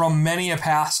from many a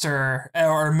pastor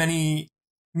or many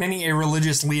a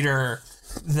religious leader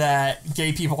that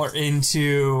gay people are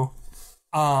into,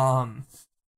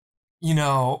 you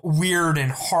know, weird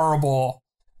and horrible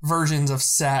versions of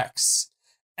sex.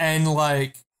 And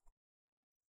like,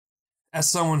 as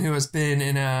someone who has been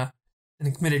in a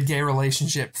committed gay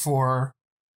relationship for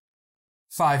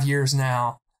 5 years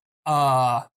now,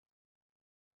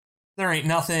 there ain't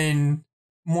nothing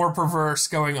more perverse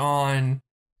going on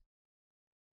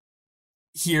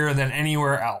here than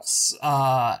anywhere else.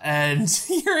 And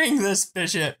hearing this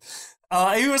bishop,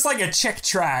 it was like a Chick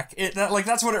track.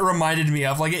 That's what it reminded me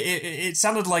of. Like it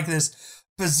sounded like this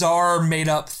bizarre made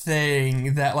up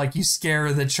thing that like you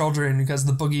scare the children because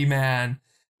the boogeyman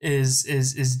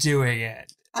is doing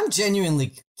it. I'm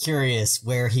genuinely curious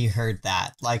where he heard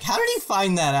that. Like, how did he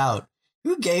find that out?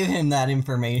 Who gave him that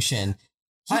information?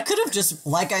 He could have just,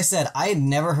 like I said, I had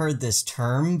never heard this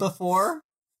term before.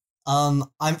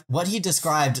 What he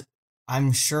described,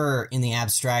 I'm sure in the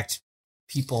abstract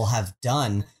people have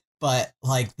done, but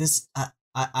like this, I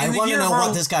want to know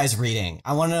what this guy's reading.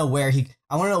 I want to know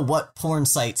I want to know what porn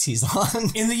sites he's on.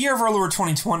 In the year of our Lord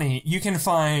 2020, you can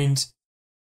find,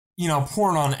 you know,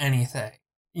 porn on anything.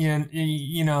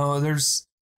 You know, there's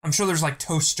I'm sure there's like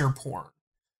toaster porn.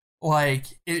 Like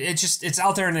it's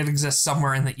out there and it exists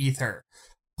somewhere in the ether.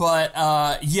 But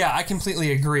yeah, I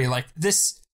completely agree. Like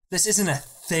this isn't a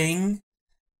thing,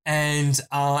 and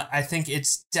I think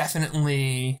it's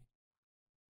definitely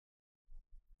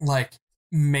like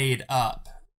made up.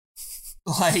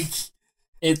 Like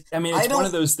it's one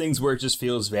of those things where it just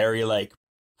feels very like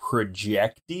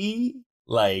projecty.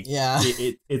 Like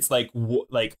it's like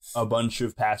a bunch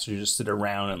of pastors just sit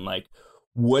around and like,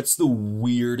 what's the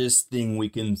weirdest thing we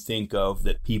can think of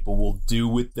that people will do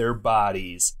with their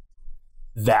bodies?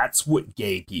 That's what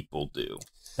gay people do.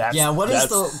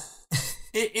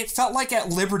 It felt like at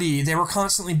Liberty they were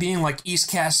constantly being like East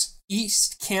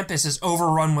Campus is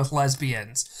overrun with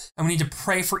lesbians, and we need to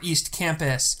pray for East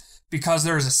Campus because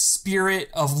there is a spirit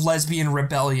of lesbian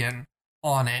rebellion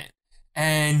on it.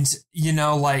 And, you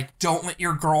know, like, don't let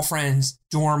your girlfriends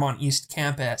dorm on East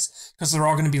Campus because they're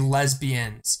all going to be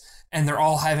lesbians. And they're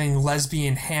all having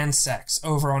lesbian hand sex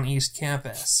over on East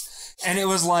Campus. And it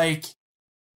was like,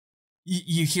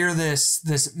 you hear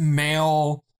this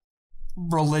male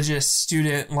religious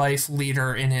student life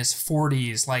leader in his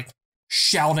 40s, like,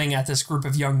 shouting at this group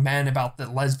of young men about the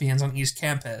lesbians on East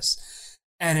Campus.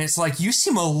 And it's like, you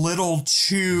seem a little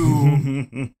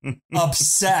too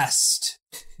obsessed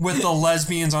with the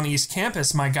lesbians on East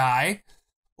Campus, my guy.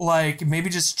 Like, maybe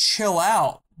just chill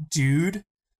out, dude.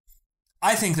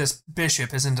 I think this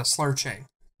bishop is into slurching.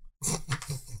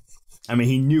 I mean,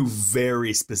 he knew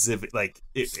very specific. Like,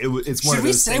 it's one of those things. Should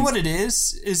we say what it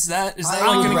is? Is that like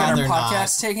going to get our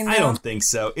podcast taken down? I don't think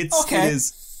so. Okay.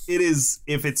 It is.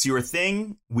 If it's your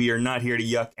thing, we are not here to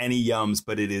yuck any yums,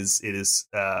 but it is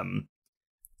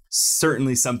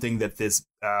certainly something that this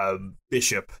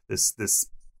bishop, this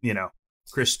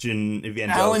Christian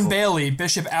evangelical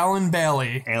Bishop Alan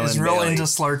Bailey is real into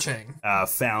slurching.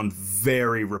 Found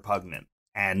very repugnant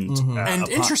and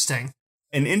interesting.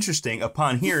 And interesting.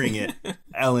 Upon hearing it,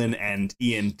 Ellen and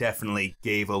Ian definitely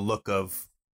gave a look of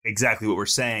exactly what we're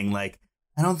saying. Like,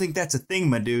 I don't think that's a thing,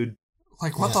 my dude.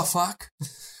 Like, what the fuck?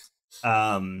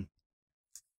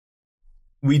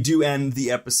 We do end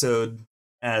the episode,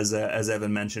 as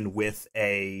Evan mentioned, with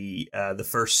the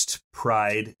first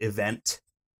Pride event.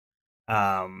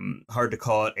 Hard to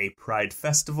call it a Pride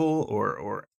festival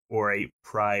or a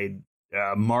Pride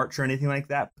march or anything like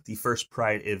that, but the first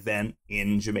Pride event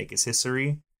in Jamaica's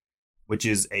history, which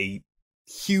is a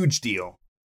huge deal.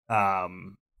 There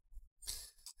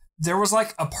was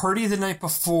like a party the night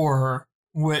before,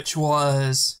 which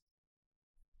was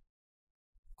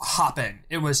hopping.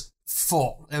 It was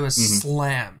full. It was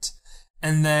slammed.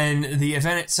 And then the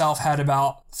event itself had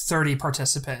about 30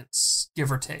 participants,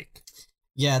 give or take.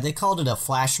 Yeah, they called it a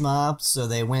flash mob, so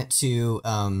they went to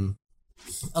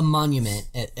a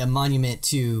monument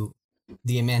to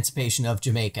the emancipation of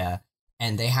Jamaica,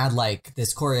 and they had like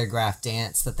this choreographed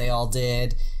dance that they all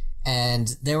did,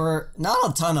 and there were not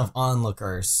a ton of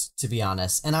onlookers, to be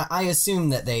honest, and I assume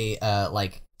that they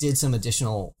like did some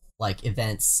additional like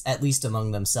events, at least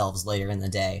among themselves, later in the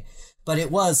day, but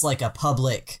it was like a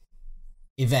public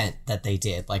event that they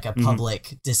did, like a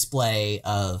public display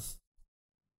of,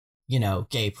 you know,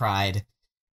 gay pride,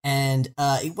 and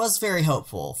it was very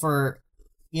hopeful for,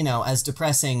 you know, as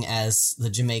depressing as the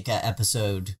Jamaica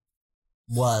episode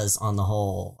was on the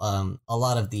whole. A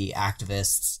lot of the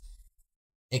activists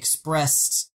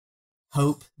expressed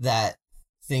hope that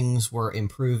things were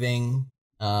improving.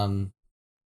 There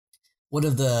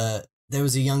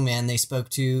was a young man they spoke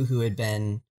to who had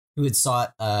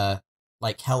sought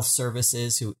like health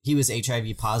services. He was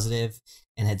HIV positive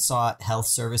and had sought health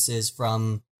services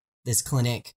from this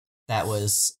clinic that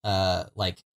was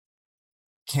like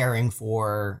caring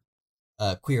for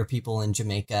queer people in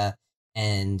Jamaica.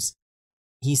 And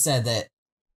he said that,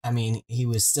 I mean, he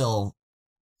was still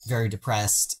very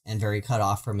depressed and very cut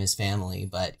off from his family,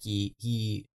 but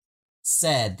he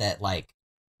said that, like,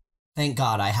 thank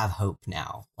God I have hope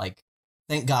now. Like,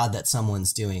 thank God that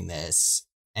someone's doing this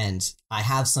and I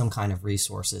have some kind of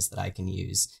resources that I can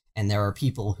use. And there are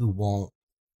people who won't,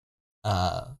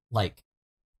 like,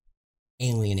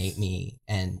 alienate me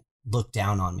and look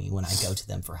down on me when I go to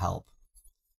them for help.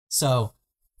 So,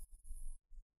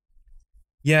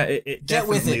 yeah, it get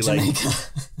with it, Jamaica. Like,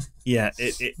 yeah,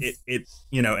 it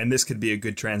you know, and this could be a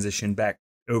good transition back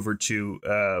over to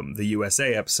the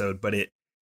USA episode, but it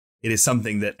is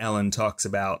something that Ellen talks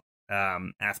about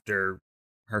after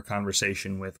her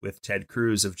conversation with Ted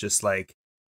Cruz, of just like,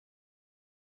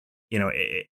 you know,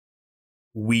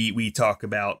 we talk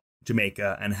about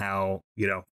Jamaica and how, you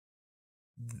know,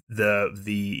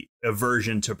 the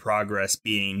aversion to progress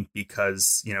being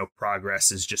because, you know,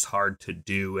 progress is just hard to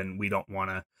do and we don't want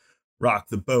to rock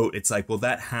the boat, it's like, well,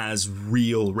 that has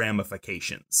real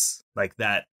ramifications. Like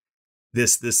that,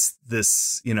 this,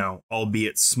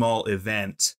 albeit small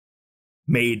event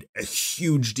made a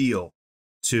huge deal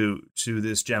to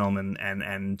this gentleman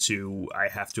and to, I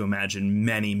have to imagine,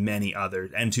 many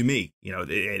others, and to me.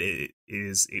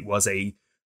 It was a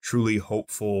truly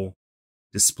hopeful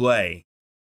display,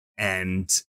 and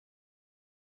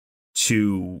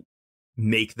to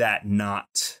make that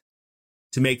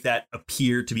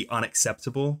appear to be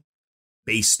unacceptable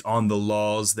based on the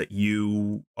laws that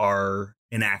you are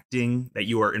enacting, that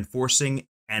you are enforcing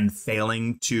and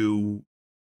failing to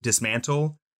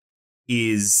dismantle,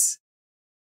 is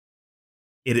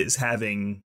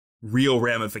having real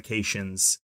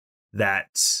ramifications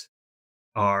that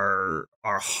are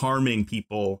harming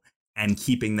people and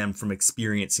keeping them from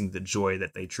experiencing the joy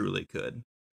that they truly could.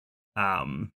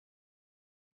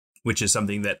 Which is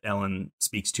something that Ellen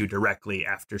speaks to directly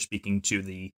after speaking to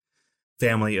the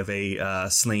family of a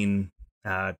slain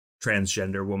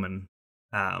transgender woman,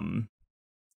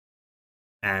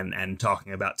 and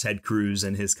talking about Ted Cruz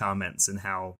and his comments and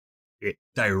how it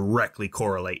directly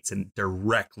correlates and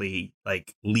directly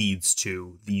leads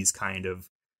to these kind of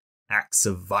acts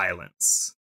of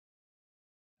violence.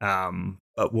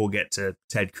 But we'll get to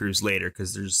Ted Cruz later,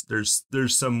 because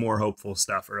there's some more hopeful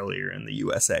stuff earlier in the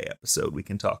USA episode we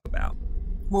can talk about.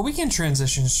 Well, we can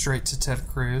transition straight to Ted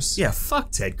Cruz. Yeah,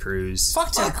 fuck Ted Cruz.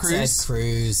 Fuck Ted Cruz. Ted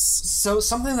Cruz. So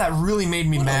something that really made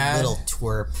me mad, a little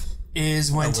twerp,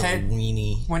 is when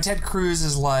when Ted Cruz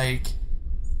is like,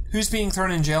 who's being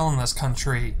thrown in jail in this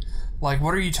country? Like,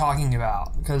 what are you talking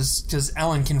about? Because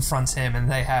Ellen confronts him and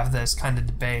they have this kind of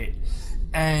debate.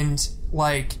 And,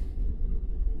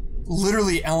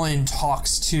 literally Ellen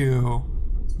talks to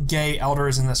gay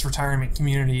elders in this retirement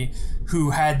community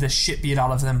who had the shit beat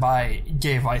out of them by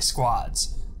gay vice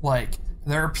squads.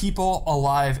 There are people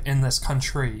alive in this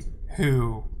country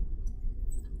who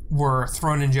were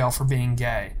thrown in jail for being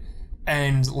gay.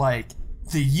 And,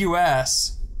 the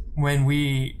U.S., when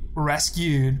we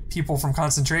rescued people from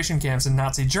concentration camps in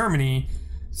Nazi Germany,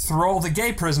 throw all the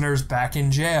gay prisoners back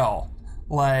in jail.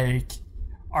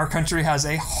 Our country has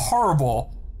a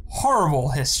horrible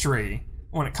history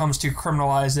when it comes to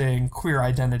criminalizing queer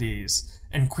identities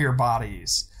and queer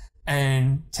bodies.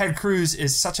 And Ted Cruz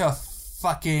is such a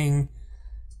fucking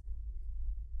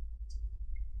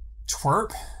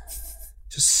twerp.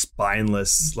 Just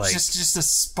spineless, just a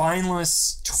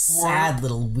spineless twerp. Sad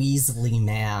little weaselly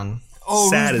man. Oh,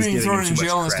 Sad who's being thrown in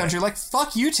jail in this credit. country?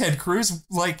 Fuck you, Ted Cruz.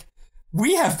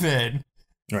 We have been.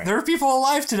 Right. There are people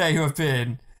alive today who have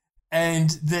been.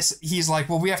 And he's like,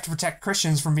 well, we have to protect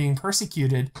Christians from being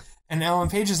persecuted. And Ellen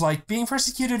Page is like, being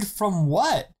persecuted from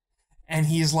what? And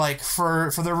he's like,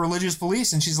 for their religious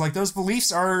beliefs. And she's like, those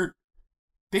beliefs are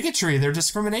bigotry. They're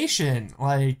discrimination.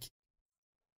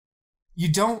 You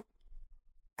don't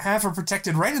have a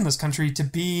protected right in this country to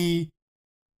be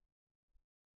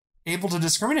able to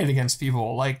discriminate against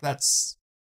people. That's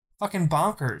fucking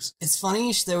bonkers. It's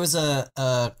funny, there was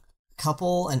a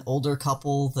couple, an older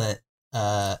couple that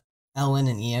Ellen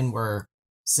and Ian were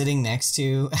sitting next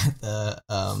to at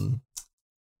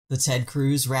the Ted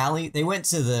Cruz rally. They went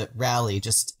to the rally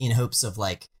just in hopes of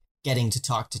getting to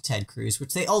talk to Ted Cruz,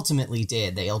 which they ultimately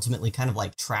did. They ultimately kind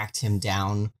of tracked him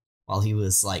down while he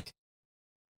was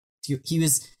he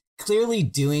was clearly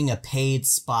doing a paid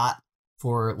spot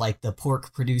for the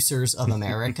Pork Producers of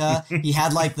America. He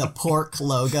had the pork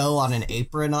logo on an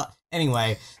apron.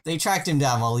 Anyway, they tracked him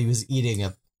down while he was eating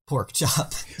a pork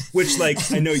chop. Which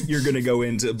I know you're going to go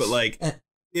into, but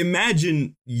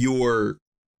imagine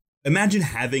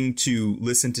having to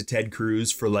listen to Ted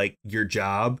Cruz for your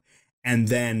job, and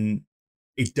then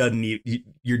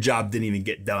your job didn't even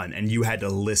get done, and you had to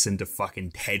listen to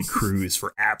fucking Ted Cruz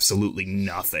for absolutely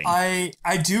nothing. I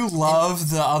do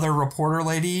love the other reporter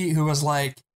lady who was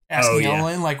asking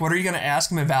Ellen, what are you going to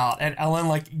ask him about? And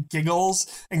Ellen,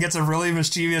 giggles and gets a really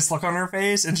mischievous look on her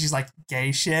face, and she's like,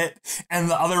 gay shit.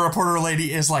 And the other reporter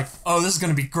lady is like, oh, this is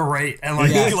going to be great. And,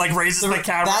 raises the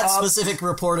camera That up. specific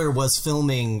reporter was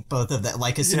filming both of them.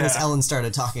 As soon as Ellen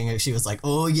started talking, she was like,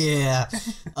 oh, yeah.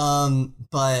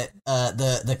 But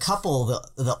the couple,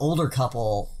 the older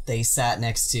couple they sat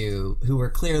next to, who were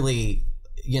clearly,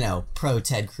 pro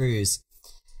Ted Cruz,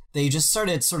 they just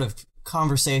started sort of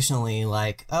conversationally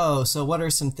oh, so what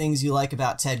are some things you like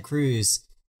about Ted Cruz?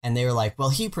 And they were like, well,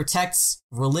 he protects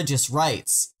religious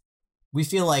rights. We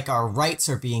feel like our rights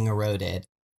are being eroded.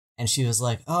 And she was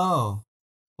like, oh,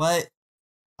 what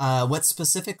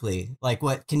specifically?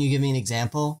 What, can you give me an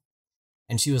example?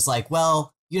 And she was like,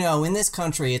 well, in this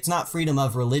country, it's not freedom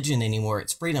of religion anymore.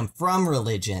 It's freedom from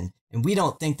religion. And we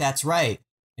don't think that's right.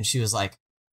 And she was like,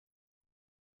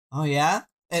 Oh, yeah?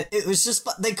 It was just,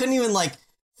 they couldn't even, like,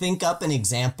 think up an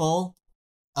example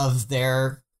of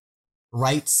their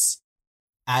rights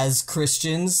as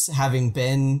Christians having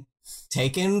been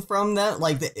taken from them.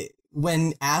 Like,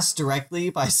 when asked directly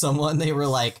by someone, they were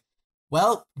like,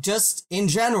 well, just in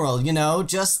general, you know,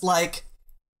 just like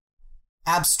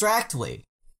abstractly,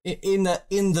 in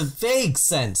the vague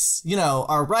sense, you know,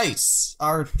 our rights,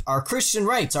 our Christian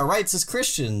rights, our rights as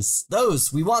Christians,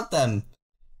 those, we want them.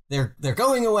 They're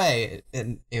going away.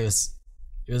 And it was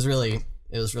really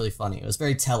funny. It was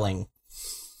very telling.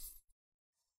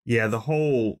 Yeah, the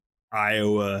whole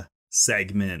Iowa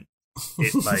segment,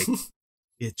 it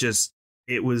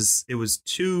was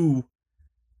too,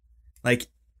 like,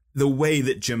 the way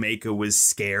that Jamaica was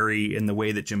scary and the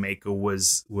way that Jamaica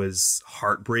was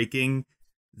heartbreaking.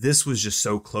 This was just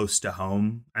so close to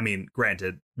home. I mean,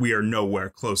 granted, we are nowhere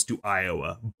close to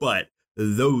Iowa, but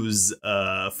those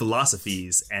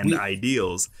philosophies and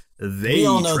ideals, we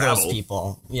all know travel. Those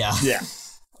people. Yeah. Yeah.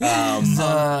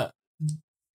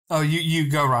 You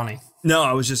go, Ronnie. No,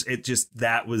 I was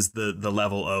that was the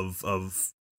level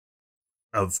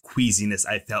of queasiness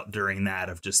I felt during that,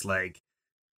 of just like,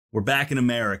 we're back in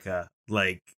America,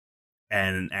 like,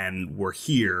 and we're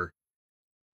here,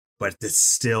 but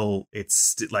it's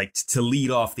like, to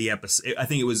lead off the episode. I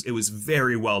think it was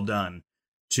very well done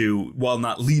to, while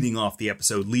not leading off the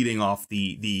episode, leading off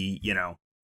the you know,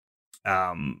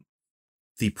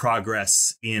 the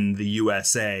progress in the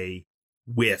USA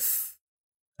with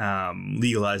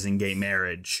legalizing gay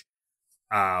marriage,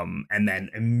 and then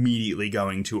immediately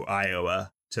going to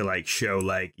Iowa to, like, show,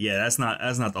 like, yeah, that's not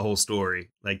the whole story.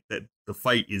 Like, that the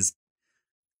fight is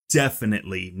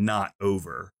definitely not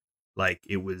over. Like,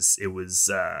 it was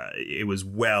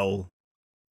well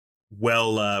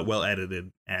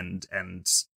edited and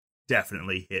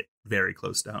definitely hit very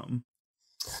close to home.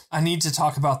 I need to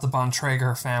talk about the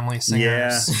Bontrager family singers.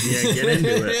 Yeah, get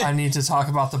into it. I need to talk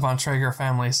about the Bontrager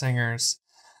family singers.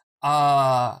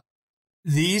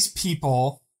 These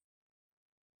people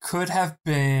could have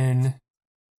been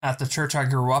at the church I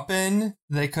grew up in.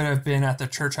 They could have been at the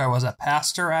church I was a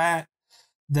pastor at.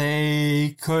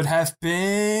 They could have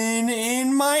been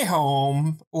in my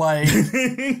home. Like, these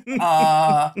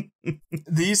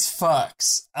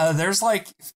fucks. There's like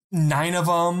 9 of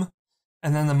them.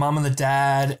 And then the mom and the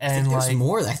dad, and there's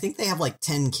more. I think they have like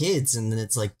 10 kids, and then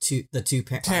it's like the two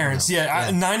parents. Yeah,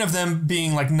 9 of them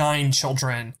being like 9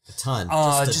 children. A ton.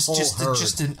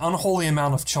 Just an unholy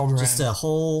amount of children. Just a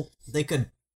whole.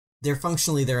 They're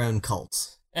functionally their own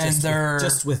cult, and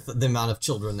just with the amount of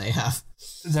children they have.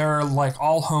 They're like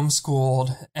all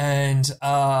homeschooled, and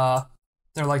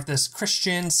they're like this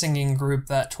Christian singing group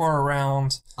that tour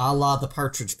around, a la the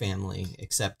Partridge Family,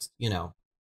 except, you know,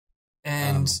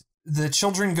 and. The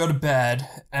children go to bed,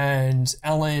 and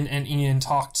Ellen and Ian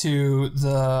talk to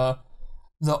the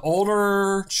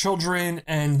older children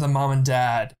and the mom and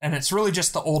dad, and it's really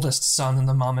just the oldest son and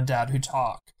the mom and dad who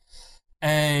talk.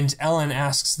 And Ellen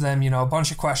asks them, you know, a bunch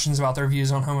of questions about their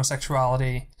views on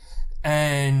homosexuality,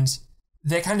 and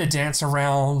they kind of dance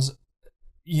around,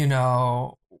 you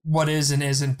know, what is and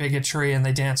isn't bigotry, and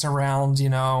they dance around, you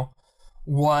know,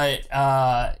 what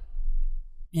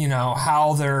you know,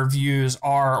 how their views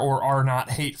are or are not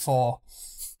hateful.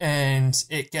 And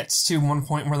it gets to one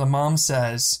point where the mom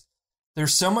says,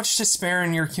 "There's so much despair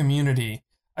in your community.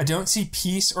 I don't see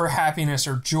peace or happiness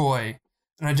or joy.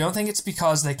 And I don't think it's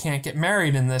because they can't get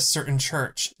married in this certain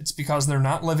church. It's because they're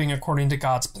not living according to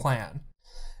God's plan."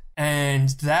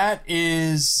 And that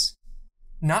is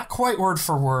not quite word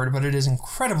for word, but it is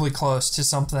incredibly close to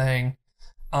something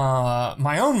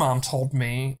my own mom told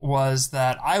me, was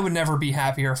that I would never be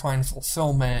happy or find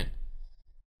fulfillment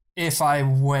if I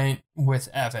went with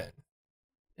Evan.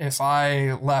 If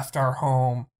I left our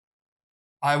home,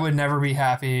 I would never be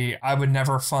happy. I would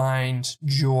never find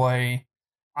joy.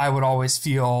 I would always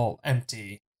feel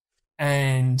empty.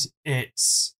 And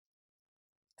it's,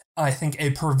 I think,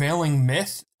 a prevailing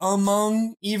myth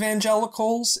among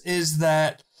evangelicals is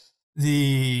that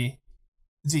the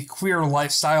queer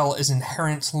lifestyle is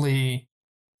inherently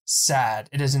sad.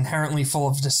 It is inherently full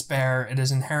of despair. It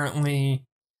is inherently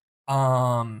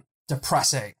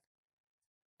depressing.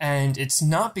 And it's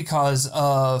not because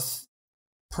of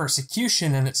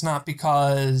persecution, and it's not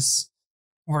because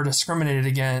we're discriminated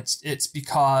against. It's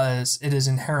because it is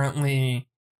inherently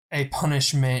a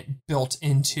punishment built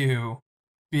into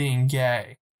being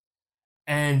gay.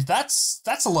 And that's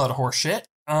a load of horse shit.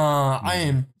 I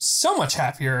am so much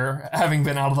happier having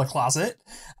been out of the closet.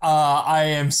 I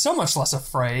am so much less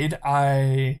afraid.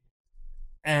 I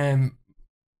am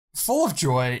full of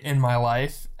joy in my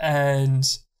life, and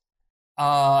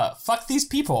fuck these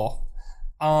people.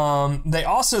 They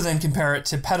also then compare it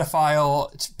to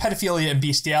pedophilia and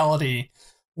bestiality,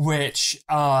 which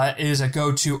is a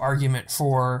go-to argument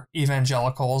for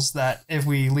evangelicals that if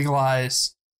we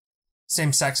legalize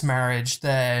same-sex marriage,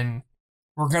 then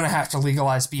we're going to have to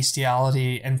legalize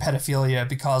bestiality and pedophilia,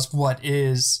 because what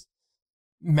is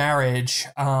marriage?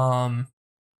 And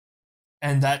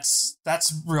that's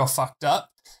real fucked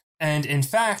up. And in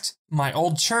fact, my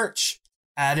old church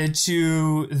added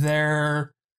to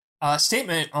their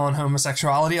statement on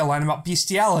homosexuality a line about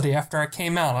bestiality after I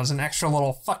came out as an extra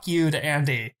little fuck you to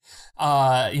Andy.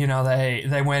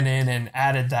 They went in and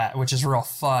added that, which is real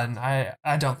fun.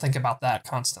 I don't think about that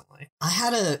constantly. I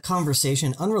had a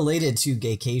conversation unrelated to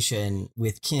Gaycation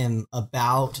with Kim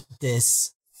about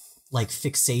this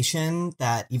fixation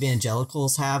that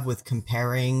evangelicals have with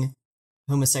comparing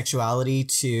homosexuality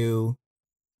to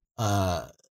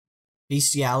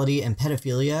bestiality and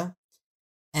pedophilia.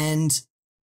 And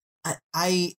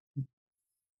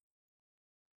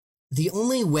the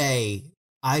only way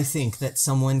I think that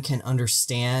someone can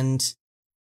understand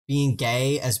being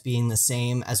gay as being the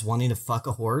same as wanting to fuck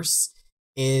a horse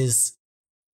is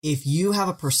if you have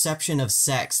a perception of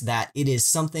sex that it is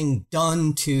something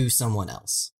done to someone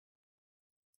else.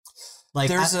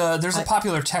 There's a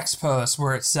popular text post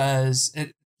where it says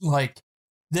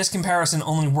this comparison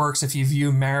only works if you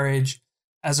view marriage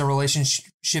as a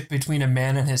relationship between a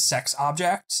man and his sex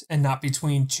object and not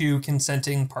between two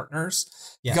consenting partners.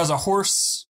 Yeah. Because a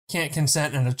horse can't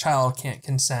consent and a child can't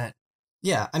consent.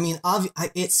 Yeah, I mean,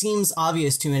 it seems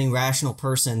obvious to any rational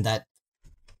person that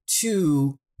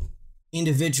two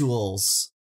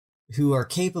individuals who are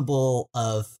capable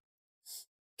of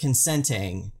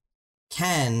consenting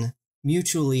can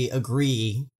mutually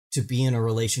agree to be in a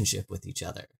relationship with each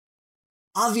other.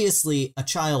 Obviously, a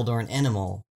child or an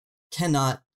animal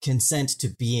cannot consent to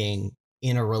being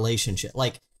in a relationship.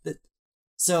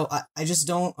 So I just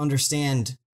don't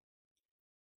understand.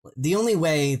 The only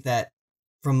way that,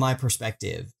 from my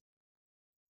perspective,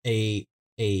 a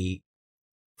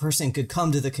person could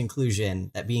come to the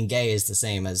conclusion that being gay is the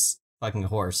same as fucking a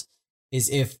horse is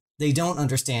if they don't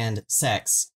understand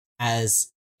sex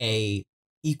as a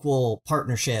equal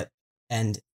partnership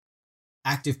and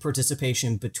active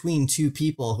participation between two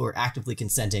people who are actively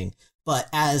consenting, but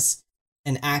as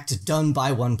an act done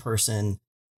by one person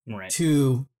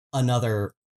to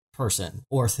another person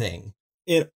or thing.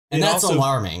 And that's also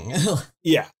alarming.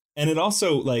 Yeah. And it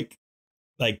also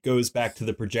goes back to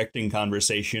the projecting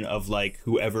conversation of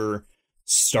whoever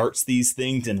starts these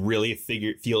things and really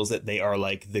feels that they are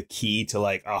the key to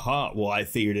I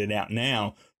figured it out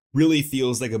now, really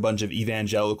feels like a bunch of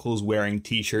evangelicals wearing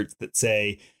t-shirts that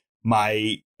say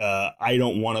my I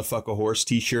don't want to fuck a horse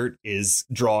t-shirt is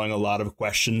drawing a lot of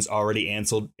questions already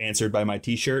answered by my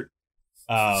t-shirt.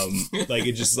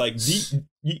 It's just do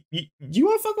you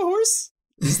want to fuck a horse?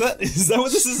 Is that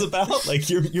what this is about?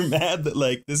 You're mad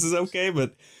that this is okay,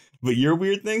 but your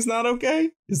weird thing's not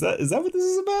okay? Is that what this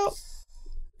is about?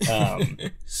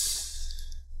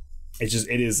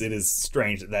 It is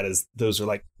strange that those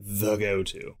are the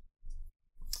go-to.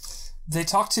 They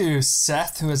talked to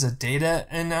Seth, who is a data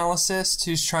analyst,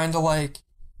 who's trying to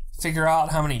figure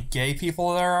out how many gay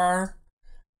people there are,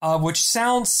 which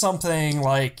sounds something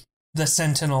like the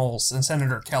Sentinels and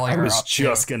Senator Kelly. I was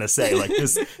just gonna say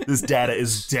this data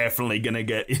is definitely gonna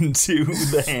get into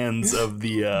the hands of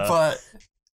the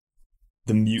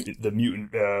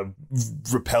mutant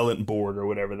repellent board or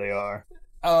whatever they are.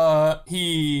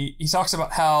 He talks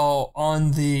about how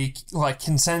on the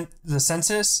the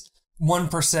census,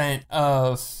 1%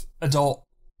 of adult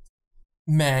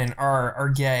men are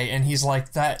gay, and he's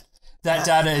like that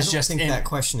data is just. I don't think that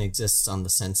question exists on the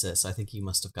census. I think you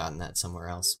must have gotten that somewhere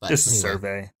else. But just a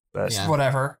survey, but yeah.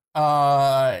 Whatever.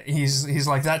 He's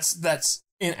like that's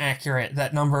inaccurate.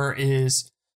 That number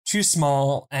is too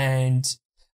small, and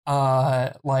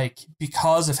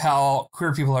because of how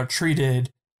queer people are treated,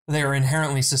 they are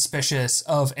inherently suspicious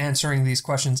of answering these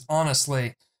questions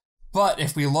honestly. But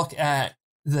if we look at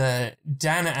the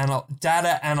data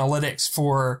analytics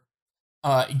for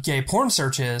gay porn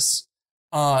searches,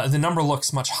 the number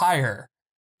looks much higher.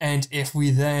 And if we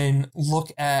then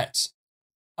look at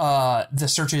the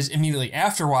searches immediately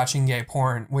after watching gay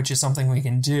porn, which is something we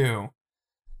can do,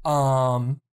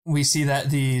 we see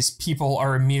that these people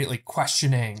are immediately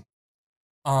questioning.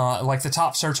 The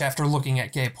top search after looking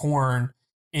at gay porn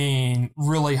in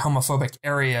really homophobic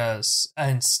areas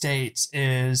and states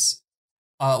is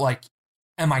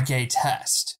am I gay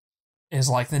test is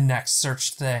the next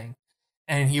search thing.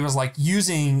 And he was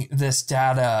using this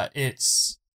data,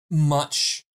 it's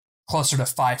much closer to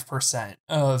 5%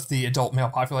 of the adult male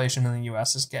population in the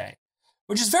US is gay,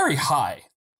 which is very high.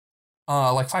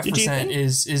 Like 5%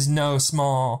 is no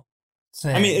small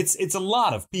thing. I mean, it's a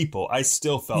lot of people. I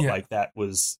still felt like that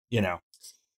was, I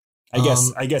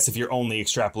guess if you're only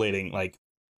extrapolating like,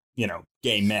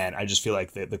 gay men, I just feel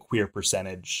like the queer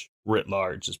percentage writ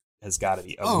large has got to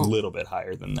be a little bit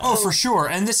higher than that. Oh, for sure.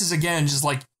 And this is, again, just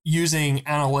like using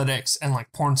analytics and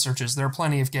like porn searches. There are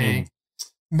plenty of gay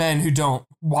men who don't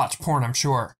watch porn, I'm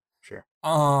sure. Sure.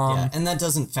 And that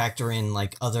doesn't factor in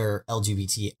like other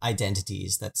LGBT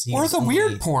identities. Or the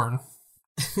weird porn.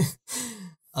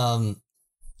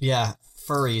 Yeah,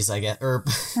 furries, I guess.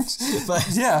 But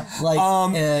yeah,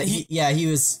 like, he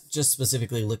was just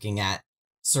specifically looking at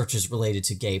searches related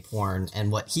to gay porn,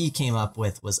 and what he came up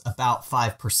with was about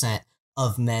 5%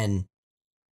 of men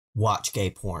watch gay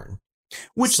porn.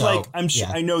 Which, I'm sure,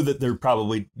 I know that they're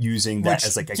probably using that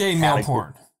as like a gay male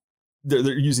porn.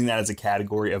 They're using that as a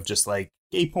category of just like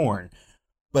gay porn.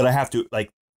 But I have to, like,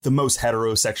 the most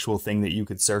heterosexual thing that you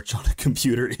could search on a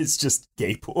computer is just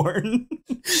gay porn.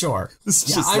 Sure.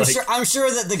 I'm sure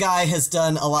that the guy has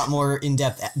done a lot more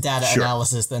in-depth data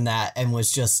analysis than that, and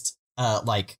was just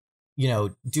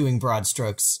doing broad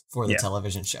strokes for the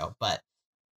television show. But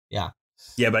yeah.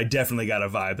 Yeah, but I definitely got a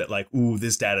vibe that like, ooh,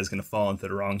 this data is going to fall into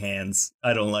the wrong hands.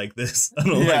 I don't like this. I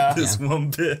don't like this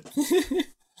one bit.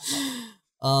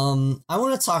 I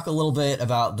want to talk a little bit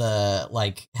about the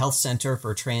like health center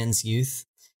for trans youth,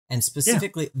 and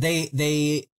specifically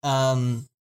they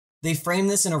frame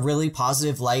this in a really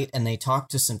positive light, and they talk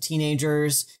to some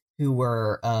teenagers who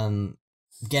were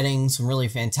getting some really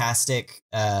fantastic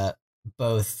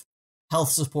both health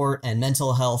support and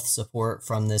mental health support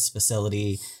from this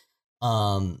facility.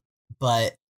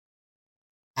 But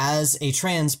as a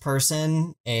trans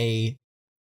person, a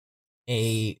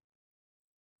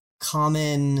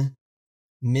common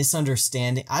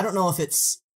misunderstanding, I don't know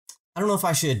if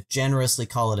I should generously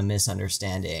call it a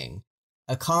misunderstanding.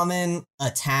 A common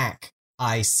attack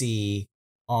I see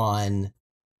on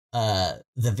the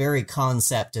very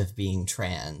concept of being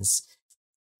trans,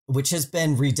 which has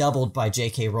been redoubled by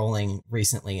J.K. Rowling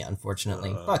recently,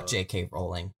 unfortunately. Fuck J.K.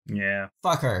 Rowling. Yeah.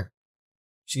 Fuck her.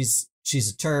 She's a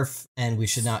TERF, and we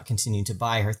should not continue to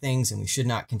buy her things, and we should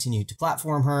not continue to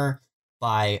platform her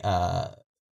by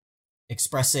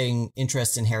expressing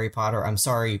interest in Harry Potter. I'm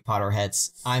sorry,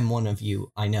 Potterheads. I'm one of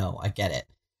you. I know. I get it.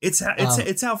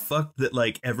 It's how fucked that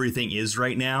like everything is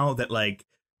right now, that like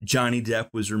Johnny Depp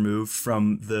was removed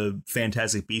from the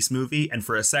Fantastic Beasts movie, and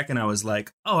for a second I was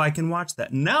like, oh, I can watch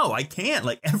that. No, I can't.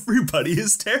 Like, everybody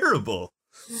is terrible.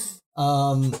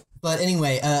 But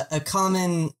anyway, a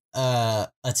common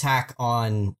attack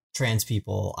on trans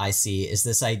people I see is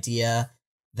this idea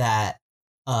that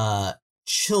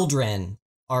children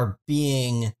are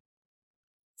being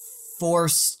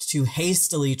forced to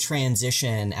hastily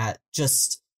transition at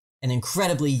just an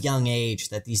incredibly young age,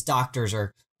 that these doctors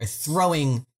are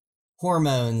throwing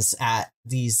hormones at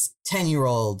these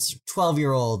 10-year-olds,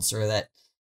 12-year-olds, or that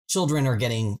children are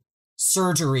getting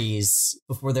surgeries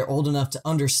before they're old enough to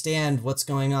understand what's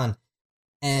going on.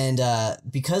 And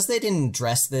because they didn't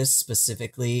address this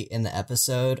specifically in the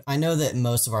episode, I know that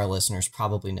most of our listeners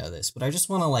probably know this, but I just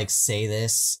want to like say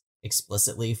this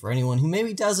explicitly for anyone who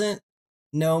maybe doesn't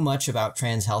know much about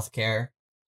trans healthcare.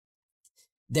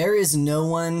 There is no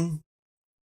one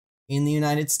in the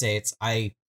United States,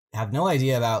 I have no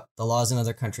idea about the laws in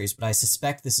other countries, but I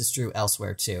suspect this is true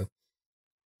elsewhere too.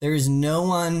 There is no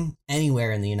one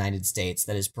anywhere in the United States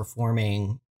that is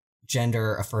performing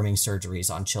gender-affirming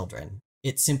surgeries on children.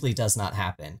 It simply does not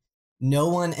happen. No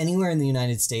one anywhere in the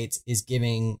United States is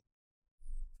giving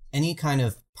any kind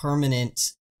of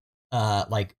permanent,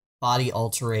 like,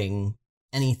 body-altering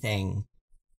anything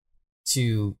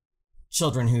to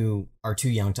children who are too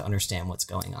young to understand what's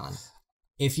going on.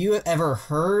 If you have ever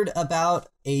heard about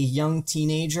a young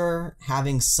teenager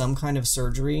having some kind of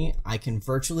surgery, I can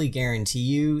virtually guarantee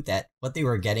you that what they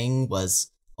were getting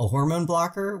was a hormone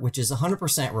blocker, which is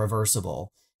 100%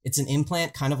 reversible. It's an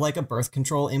implant, kind of like a birth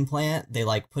control implant. They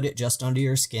like put it just under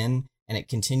your skin, and it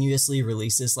continuously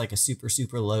releases like a super,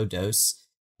 super low dose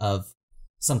of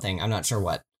something. I'm not sure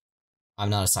what. I'm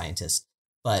not a scientist,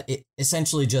 but it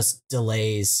essentially just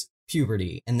delays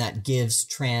puberty, and that gives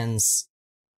trans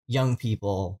young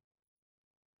people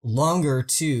longer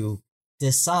to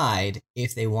decide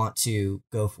if they want to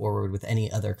go forward with any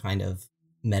other kind of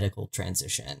medical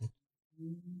transition.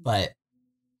 But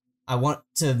I want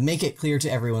to make it clear to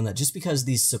everyone that just because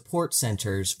these support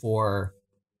centers for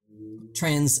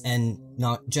trans and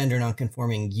gender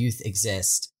nonconforming youth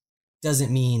exist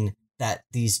doesn't mean that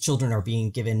these children are being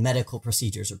given medical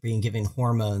procedures or being given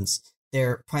hormones.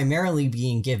 They're primarily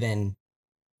being given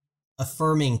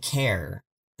affirming care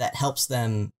that helps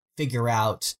them figure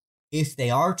out if they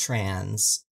are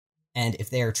trans, and if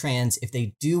they are trans, if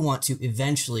they do want to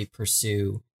eventually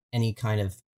pursue any kind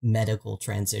of medical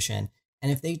transition.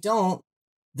 And if they don't,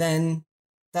 then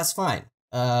that's fine.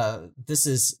 This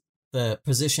is the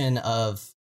position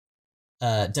of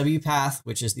WPATH,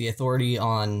 which is the authority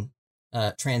on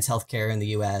trans healthcare in the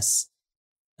US.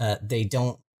 They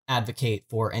don't advocate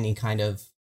for any kind of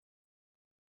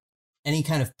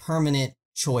permanent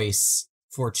choice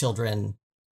for children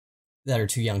that are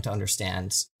too young to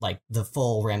understand like the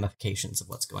full ramifications of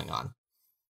what's going on.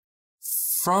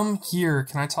 From here,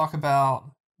 can I talk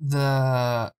about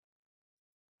the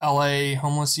LA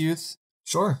homeless youth?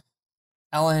 Sure.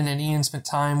 Ellen and Ian spent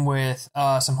time with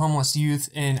some homeless youth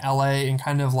in LA and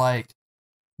kind of like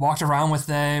walked around with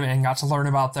them and got to learn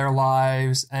about their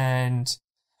lives. And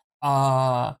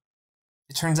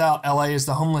it turns out LA is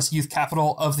the homeless youth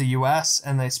capital of the US,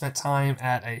 and they spent time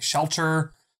at a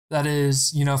shelter that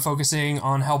is, focusing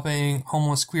on helping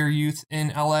homeless queer youth in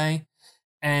LA.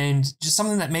 And just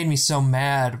something that made me so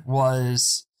mad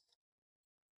was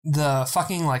the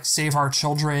fucking like Save Our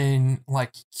Children,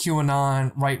 like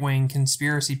QAnon right-wing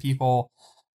conspiracy people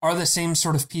are the same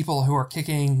sort of people who are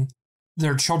kicking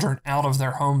their children out of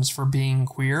their homes for being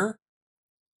queer.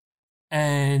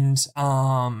 And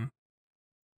I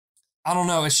don't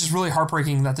know, it's just really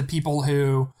heartbreaking that the people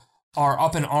who are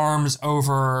up in arms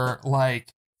over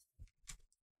like,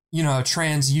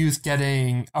 trans youth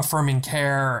getting affirming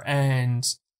care and,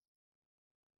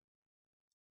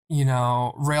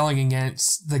 railing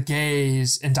against the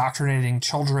gays indoctrinating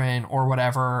children or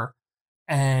whatever.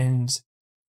 And,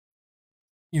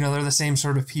 they're the same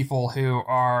sort of people who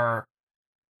are,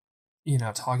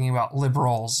 talking about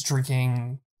liberals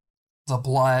drinking the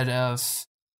blood of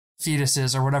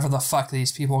fetuses or whatever the fuck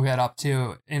these people get up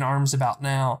to in arms about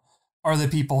now are the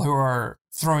people who are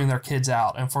throwing their kids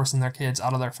out and forcing their kids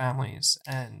out of their families,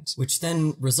 and which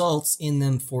then results in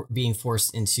them being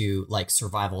forced into like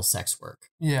survival sex work.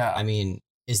 Yeah, I mean,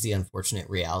 is the unfortunate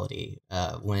reality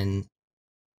when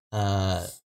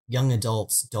young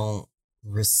adults don't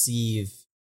receive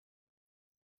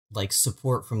like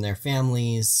support from their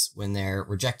families, when they're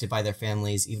rejected by their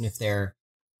families, even if they're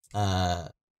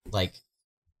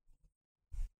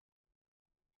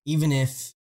even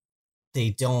if they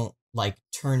don't like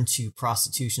turn to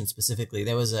prostitution specifically.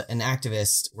 There was an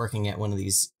activist working at one of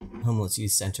these homeless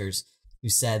youth centers who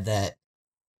said that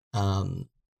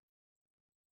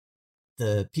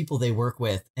the people they work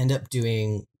with end up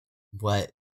doing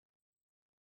what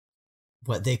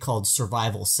they called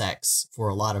survival sex for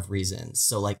a lot of reasons.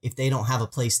 So like if they don't have a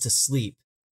place to sleep,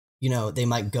 they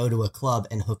might go to a club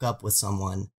and hook up with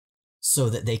someone so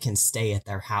that they can stay at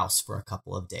their house for a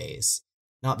couple of days.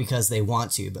 Not because they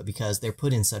want to, but because they're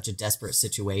put in such a desperate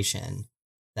situation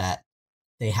that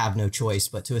they have no choice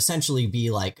but to essentially be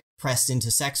like pressed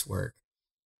into sex work.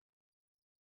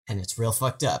 And it's real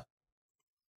fucked up.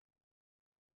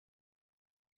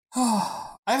 I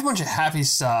have a bunch of happy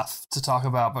stuff to talk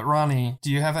about, but Ronnie,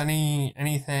 do you have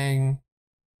anything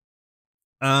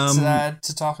sad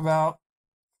to talk about?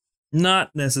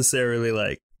 Not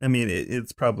necessarily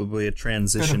it's probably a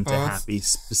transition to happy,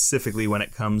 specifically when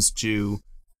it comes to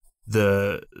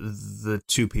the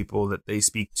two people that they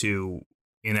speak to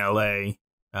in LA,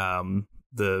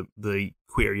 the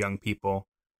queer young people,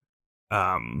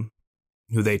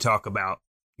 who they talk about,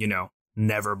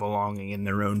 never belonging in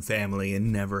their own family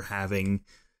and never having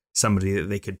somebody that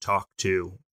they could talk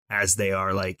to as they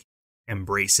are like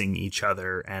embracing each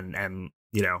other and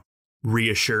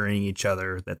reassuring each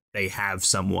other that they have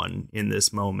someone in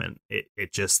this moment.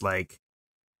 It just like,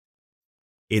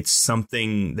 it's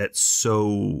something that's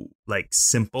so like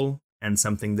simple and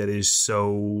something that is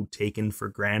so taken for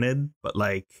granted, but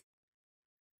like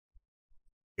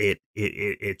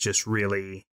it just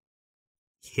really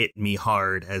hit me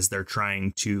hard as they're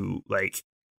trying to like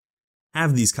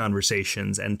have these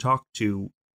conversations and talk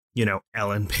to,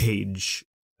 Ellen Page,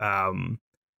 and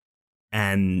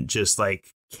just like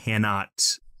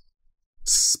cannot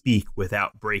speak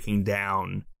without breaking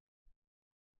down,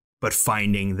 but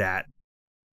finding that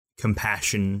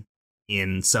compassion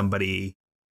in somebody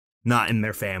not in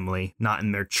their family, not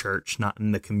in their church, not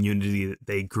in the community that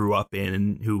they grew up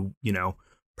in, who,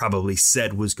 probably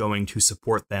said was going to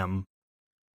support them,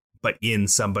 but in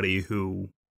somebody who,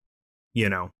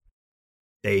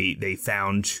 they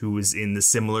found who was in the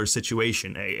similar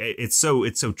situation. It's so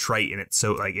trite, and it's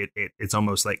so like it's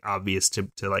almost like obvious to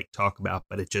like talk about,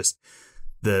 but it just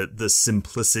the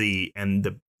simplicity and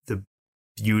the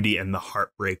beauty and the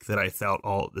heartbreak that I felt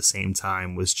all at the same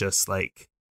time was just like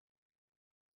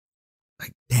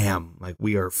damn, like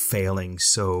we are failing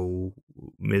so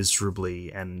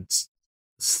miserably, and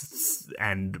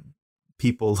and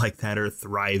people like that are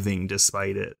thriving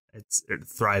despite it.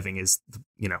 Thriving is,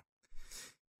 you know,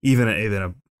 even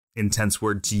a intense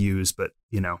word to use, but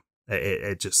you know,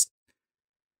 it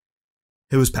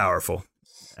was powerful,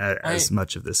 as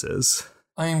much of this is.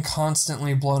 I am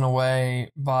constantly blown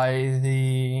away by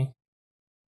the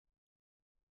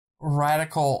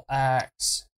radical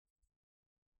act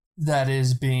that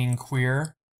is being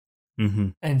queer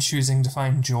and choosing to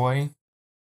find joy,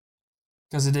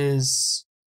 because it is.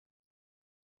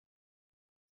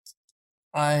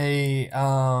 I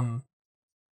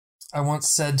once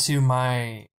said to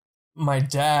my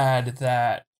dad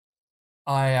that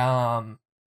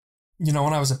you know,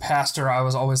 when I was a pastor, I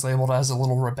was always labeled as a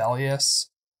little rebellious,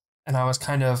 and I was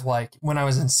kind of like, when I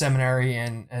was in seminary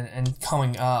and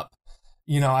coming up,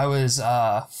 you know, I was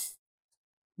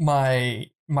my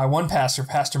one pastor,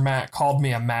 Pastor Matt, called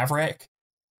me a maverick,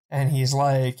 and he's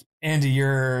like, Andy,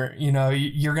 you're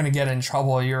going to get in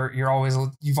trouble.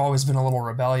 You've always been a little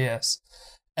rebellious.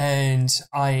 And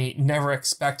I never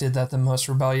expected that the most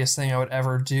rebellious thing I would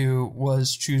ever do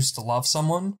was choose to love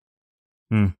someone.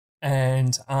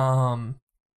 And,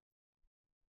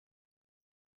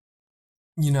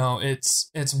 you know,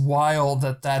 it's wild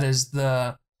that is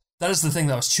the thing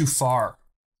that was too far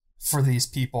for these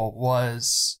people,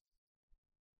 was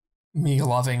me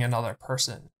loving another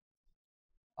person.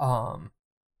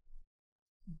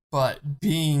 But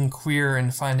being queer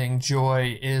and finding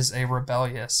joy is a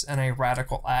rebellious and a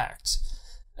radical act.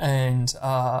 And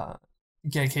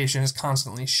Gaycation is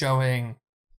constantly showing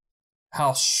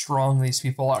how strong these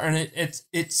people are. And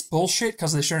it's bullshit,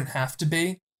 because they shouldn't have to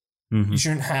be. You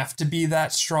shouldn't have to be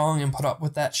that strong and put up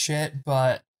with that shit.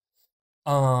 But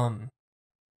yeah,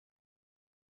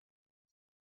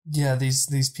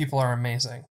 these people are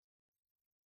amazing.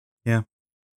 Yeah.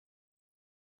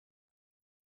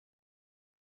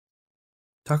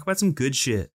 Talk about some good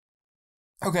shit.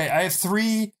 Okay, I have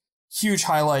 3 huge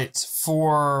highlights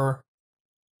for...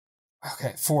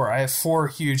 Okay, 4. I have 4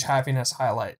 huge happiness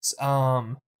highlights.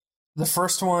 The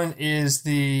first one is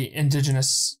the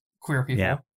indigenous queer people.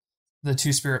 Yeah. The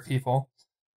Two-Spirit people.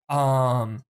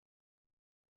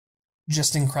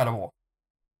 Just incredible.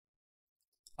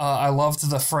 I loved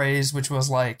the phrase, which was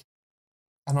like,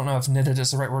 I don't know if knitted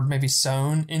is the right word, maybe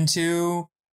sewn into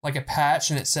like a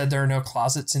patch, and it said there are no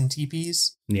closets in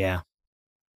teepees. Yeah.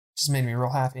 Just made me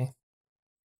real happy.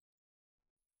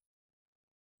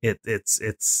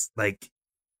 It's like,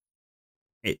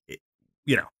 it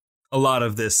you know, a lot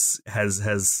of this has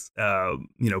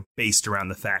you know, based around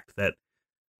the fact that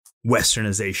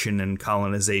Westernization and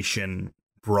colonization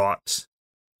brought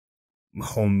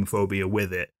homophobia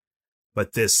with it.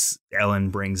 But this,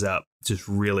 Ellen brings up, just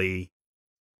really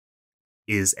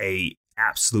is a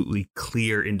absolutely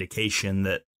clear indication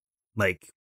that,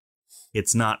 like,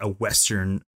 it's not a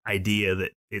Western idea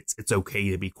that it's okay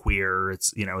to be queer.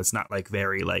 It's, you know, it's not like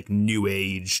very like new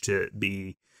age to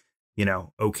be, you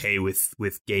know, okay with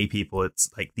gay people. It's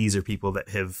like, these are people that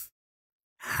have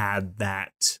had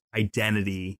that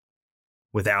identity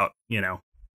without, you know,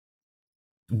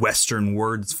 Western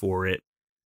words for it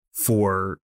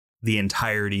for the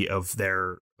entirety of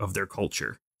their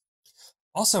culture.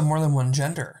 Also, more than one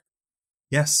gender.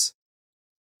 Yes.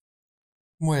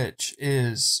 Which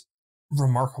is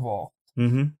remarkable.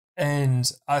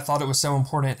 And I thought it was so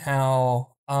important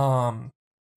how the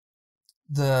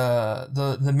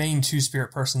main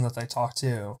Two-Spirit person that they talked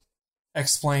to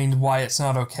explained why it's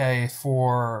not okay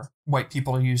for white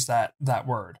people to use that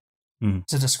word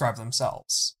to describe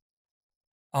themselves.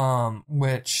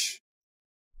 Which,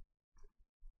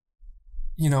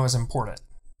 you know, is important.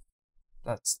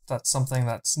 That's something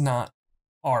that's not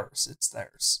ours, it's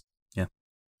theirs. Yeah.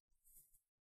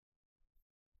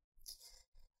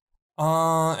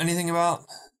 Anything about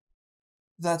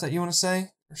that you want to say?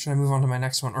 Or should I move on to my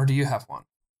next one? Or do you have one?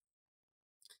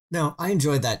 No, I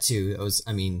enjoyed that too. It was,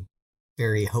 I mean,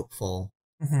 very hopeful,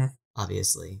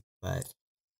 obviously. But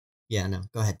yeah, no,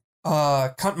 go ahead.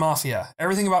 Cunt Mafia.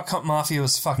 Everything about Cunt Mafia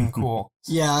was fucking cool.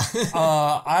 Yeah.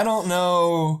 I don't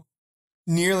know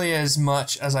nearly as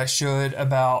much as I should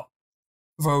about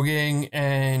voguing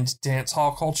and dance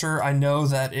hall culture. I know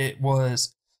that it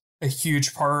was a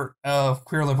huge part of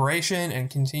queer liberation and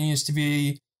continues to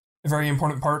be a very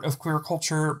important part of queer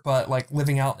culture, but like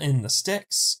living out in the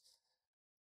sticks,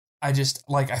 I just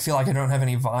like, I feel like I don't have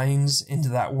any vines into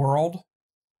that world,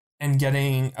 and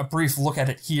getting a brief look at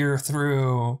it here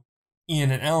through Ian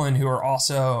and Ellen, who are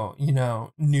also, you know,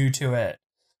 new to it,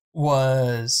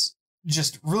 was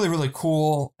just really, really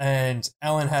cool. And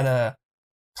Ellen had a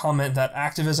comment that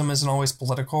activism isn't always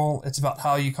political. It's about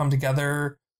how you come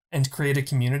together and create a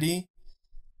community.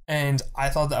 And I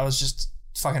thought that was just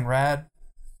fucking rad.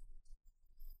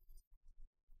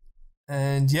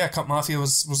 And yeah, Cup Mafia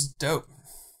was dope.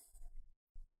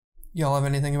 Y'all have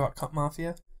anything about Cup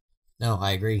Mafia? No,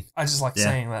 I agree. I just like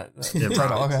saying that. Yeah,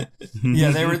 title. Okay.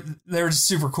 Yeah, they were just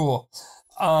super cool.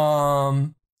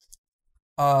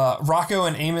 Rocco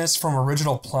and Amos from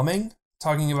Original Plumbing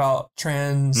talking about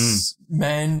trans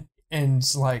men and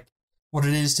like what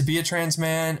it is to be a trans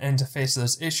man and to face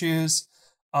those issues.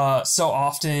 So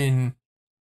often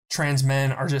trans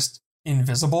men are just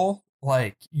invisible.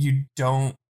 Like you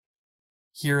don't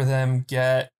hear them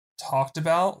get talked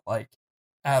about like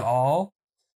at all.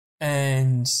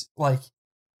 And like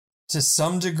to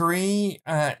some degree,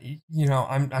 I'm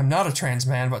not a trans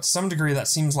man, but to some degree that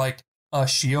seems like a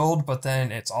shield, but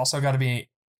then it's also got to be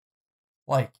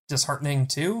like disheartening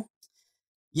too.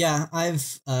 Yeah, I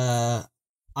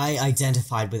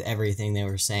identified with everything they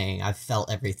were saying. I've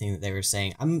felt everything that they were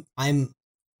saying. I'm a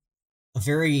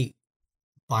very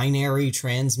binary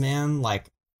trans man. Like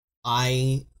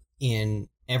I, in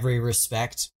every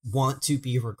respect, want to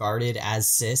be regarded as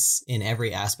cis in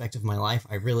every aspect of my life.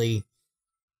 I really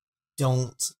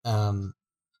don't, I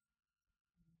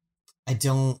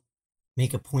don't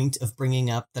make a point of bringing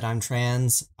up that I'm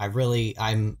trans.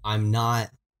 I'm not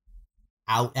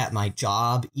out at my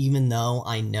job, even though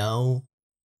I know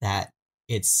that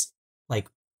it's like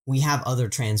we have other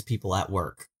trans people at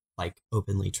work, like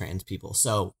openly trans people.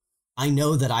 So I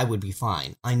know that I would be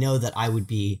fine. I know that I would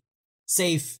be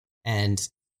safe and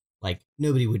like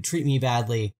nobody would treat me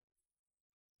badly.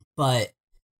 But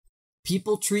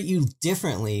people treat you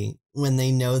differently when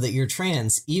they know that you're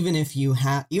trans, even if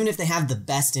they have the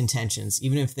best intentions,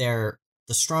 even if they're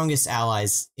the strongest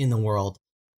allies in the world.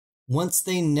 Once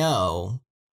they know,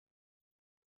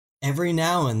 every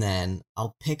now and then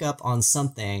I'll pick up on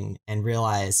something and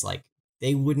realize like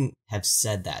they wouldn't have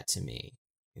said that to me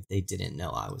if they didn't know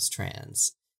I was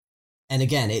trans. And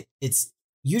again, it's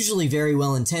usually very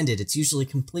well intended. It's usually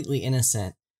completely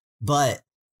innocent, but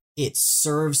it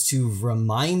serves to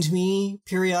remind me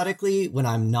periodically when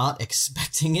I'm not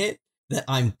expecting it that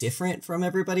I'm different from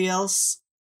everybody else,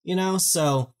 you know?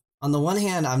 So on the one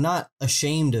hand, I'm not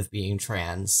ashamed of being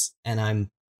trans, and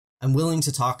I'm willing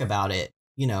to talk about it,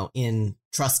 you know, in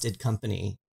trusted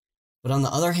company. But on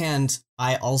the other hand,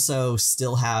 I also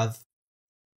still have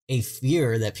a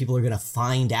fear that people are going to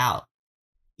find out,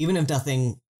 even if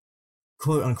nothing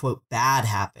quote unquote bad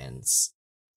happens.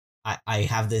 I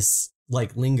have this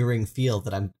like lingering fear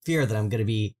that I'm going to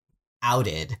be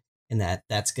outed, and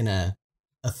that's going to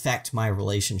affect my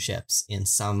relationships in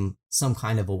some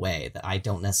kind of a way that I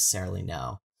don't necessarily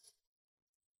know.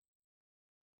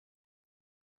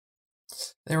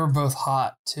 They were both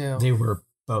hot too. They were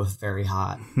both very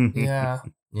hot. Yeah.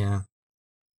 Yeah.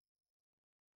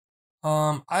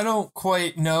 I don't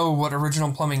quite know what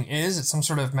Original Plumbing is. It's some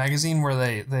sort of magazine where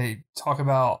they talk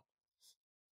about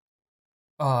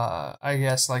I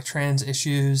guess like trans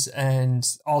issues, and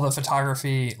all the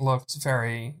photography looked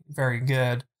very, very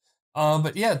good.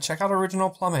 But yeah, check out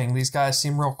Original Plumbing. These guys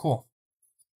seem real cool.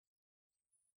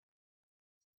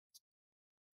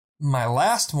 My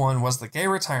last one was the Gay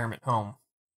Retirement Home.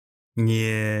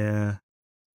 Yeah.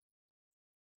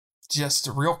 Just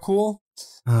real cool.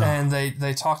 And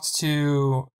they talked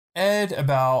to Ed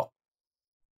about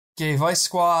gay vice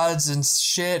squads and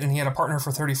shit, and he had a partner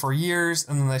for 34 years,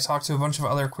 and then they talked to a bunch of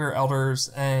other queer elders,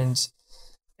 and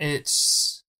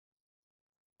it's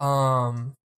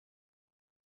something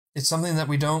that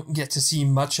we don't get to see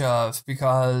much of,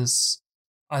 because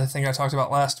I think I talked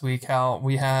about last week how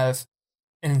we have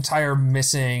an entire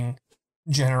missing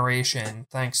generation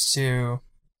thanks to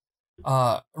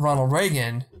Ronald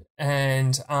Reagan,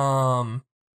 and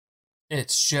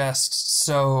it's just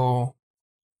so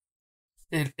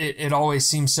it always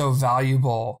seems so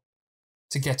valuable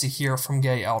to get to hear from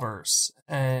gay elders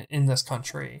in this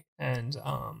country, and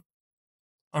I'm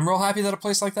real happy that a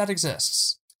place like that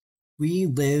exists. We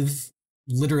live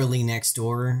literally next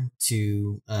door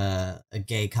to a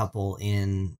gay couple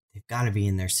they've got to be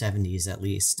in their 70s at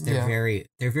least. They're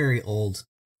very old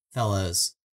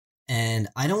fellows. And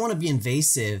I don't want to be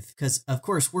invasive because, of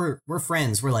course, we're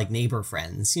friends. We're like neighbor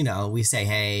friends. You know, we say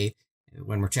hey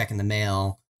when we're checking the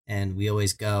mail, and we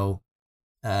always go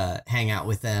hang out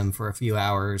with them for a few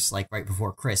hours, like right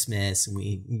before Christmas, and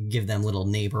we give them little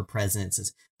neighbor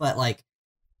presents. But like,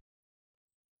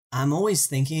 I'm always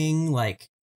thinking like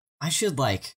I should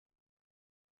like,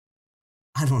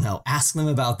 I don't know, ask them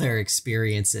about their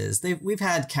experiences. We've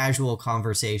had casual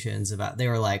conversations about, they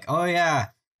were like, oh yeah,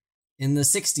 in the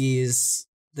 60s,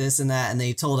 this and that, and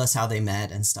they told us how they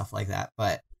met and stuff like that.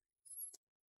 But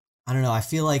I don't know, I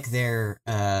feel like they're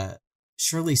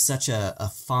surely such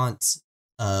a font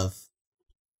of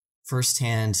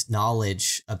firsthand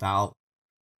knowledge about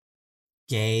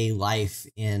gay life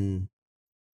in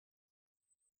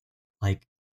like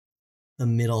the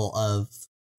middle of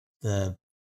the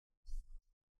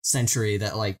century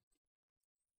that like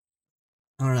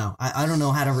I don't know. I don't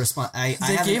know how to respond. I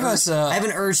have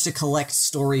an urge to collect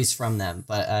stories from them,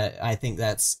 but I think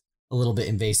that's a little bit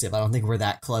invasive. I don't think we're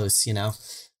that close, you know?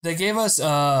 They gave us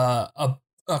a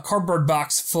cardboard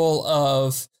box full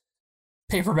of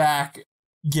paperback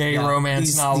gay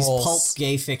romance novels. These pulp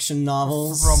gay fiction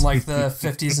novels. From like the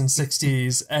 50s and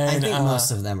 60s. And I think most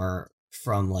of them are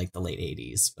from like the late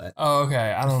 80s. But oh,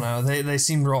 okay. I don't know. They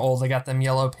seemed real old. They got them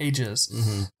yellow pages.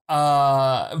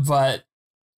 Mm-hmm. But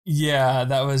yeah,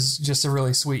 that was just a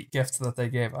really sweet gift that they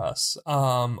gave us.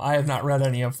 I have not read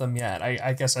any of them yet.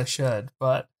 I guess I should,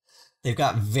 but they've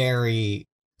got the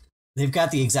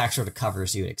exact sort of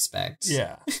covers you would expect.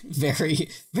 Yeah. Very,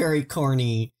 very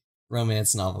corny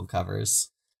romance novel covers.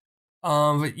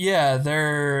 But yeah,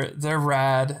 they're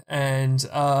rad, and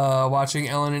watching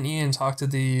Ellen and Ian talk to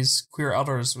these queer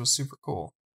elders was super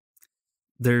cool.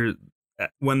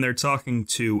 When they're talking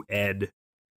to Ed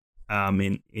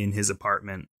in his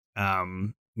apartment,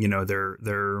 you know,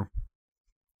 they're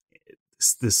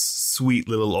this sweet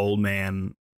little old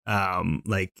man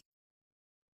like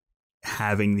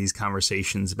having these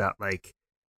conversations about like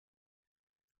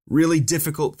really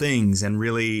difficult things and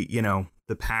really, you know,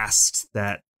 the past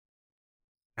that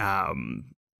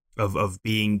of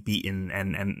being beaten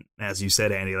and as you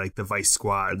said, Andy, like the vice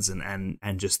squads and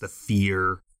just the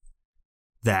fear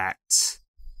that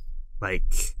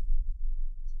like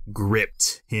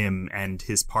gripped him and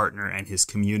his partner and his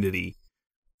community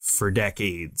for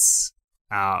decades.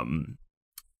 And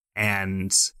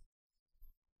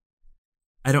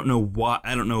I don't know why,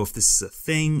 I don't know if this is a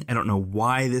thing. I don't know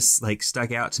why this like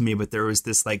stuck out to me, but there was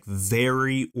this like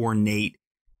very ornate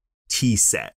tea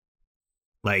set,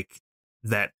 like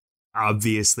that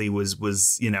obviously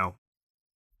was, you know,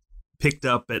 picked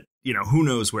up at, you know, who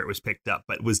knows where it was picked up,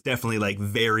 but was definitely like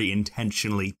very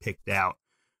intentionally picked out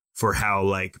for how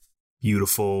like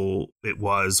beautiful it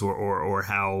was or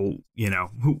how, you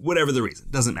know, whatever the reason,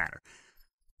 doesn't matter.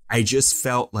 I just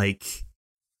felt like,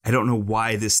 I don't know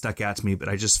why this stuck out to me, but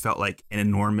I just felt like an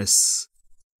enormous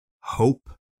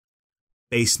hope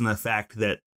based on the fact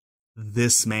that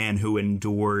this man who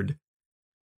endured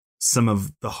some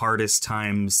of the hardest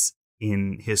times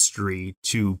in history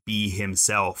to be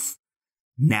himself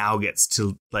now gets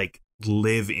to like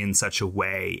live in such a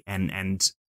way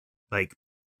and like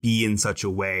be in such a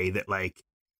way that like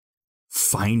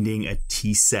finding a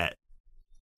tea set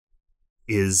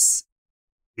is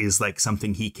like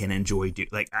something he can enjoy do.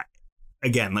 Like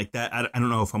again, like that. I don't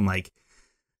know if I'm like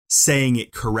saying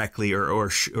it correctly or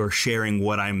sharing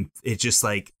what it's just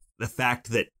like the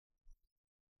fact that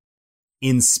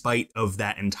in spite of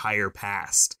that entire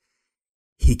past,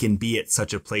 he can be at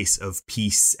such a place of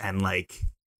peace and like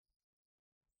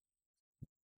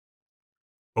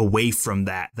away from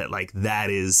that like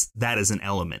that is an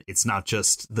element. It's not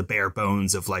just the bare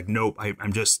bones of like, nope,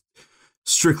 I'm just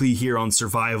strictly here on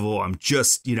survival. I'm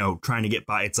just, you know, trying to get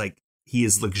by. It's like he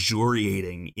is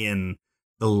luxuriating in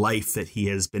the life that he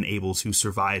has been able to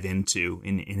survive into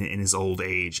in his old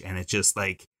age. And it's just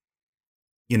like,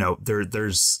 you know,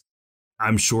 there's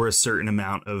I'm sure a certain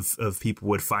amount of people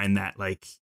would find that like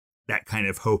that kind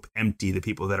of hope empty, the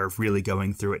people that are really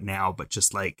going through it now. But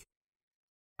just like,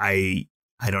 I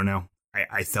don't know.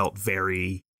 I felt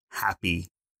very happy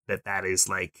that is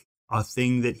like a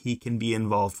thing that he can be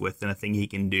involved with and a thing he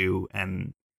can do.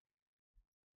 And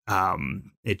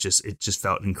it just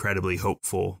felt incredibly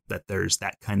hopeful that there's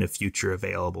that kind of future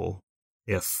available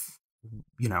if,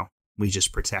 you know, we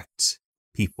just protect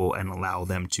people and allow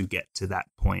them to get to that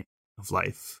point of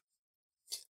life.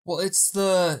 Well, it's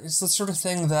the sort of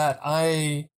thing that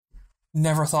I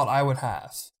never thought I would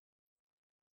have.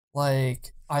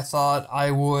 Like, I thought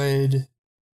I would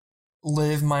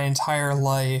live my entire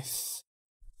life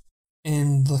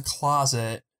in the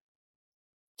closet,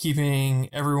 keeping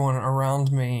everyone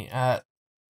around me at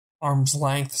arm's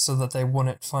length so that they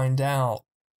wouldn't find out.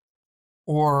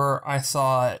 Or I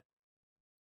thought,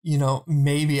 you know,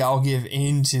 maybe I'll give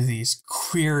in to these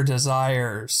queer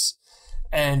desires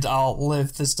and I'll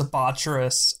live this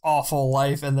debaucherous, awful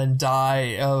life and then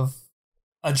die of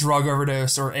a drug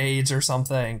overdose or AIDS or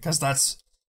something, because that's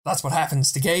what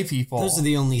happens to gay people. Those are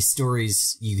the only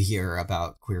stories you hear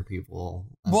about queer people.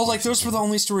 Well, like, those were the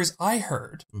only stories I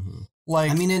heard. Mm-hmm.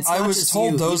 Like, I mean, it's I not was just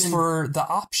told you, those even, were the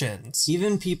options.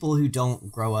 Even people who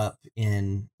don't grow up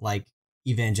in, like,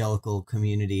 evangelical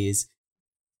communities,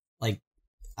 like,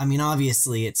 I mean,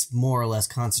 obviously it's more or less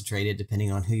concentrated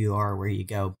depending on who you are, where you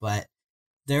go, but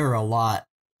there are a lot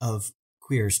of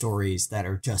queer stories that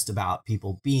are just about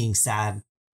people being sad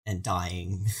and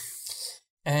dying.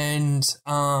 And,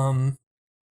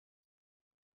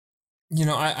 you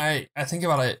know, I think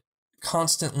about it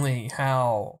constantly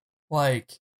how,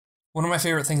 like, one of my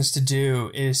favorite things to do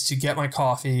is to get my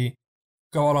coffee,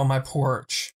 go out on my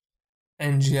porch,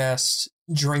 and just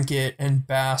drink it and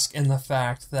bask in the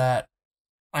fact that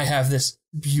I have this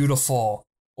beautiful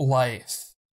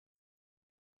life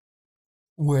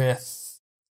with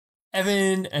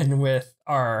Evan and with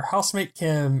our housemate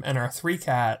Kim and our 3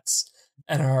 cats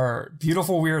and our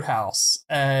beautiful weird house.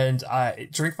 And I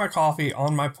drink my coffee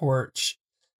on my porch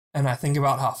and I think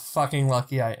about how fucking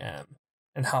lucky I am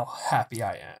and how happy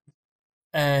I am.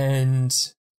 And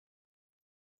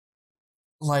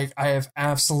like, I have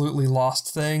absolutely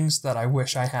lost things that I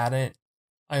wish I hadn't.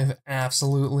 I have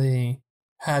absolutely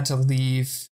had to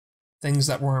leave things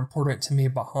that were important to me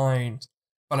behind,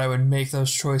 but I would make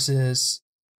those choices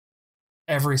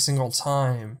every single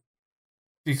time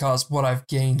because what I've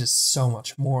gained is so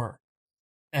much more.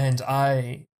 And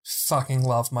I fucking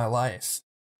love my life.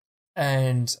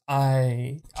 And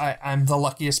I'm the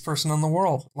luckiest person in the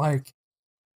world. Like,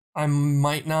 I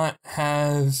might not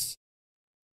have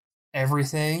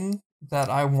everything that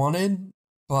I wanted,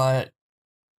 but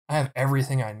I have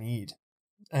everything I need.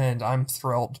 And I'm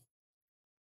thrilled.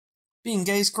 Being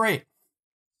gay is great.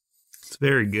 It's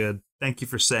very good. Thank you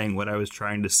for saying what I was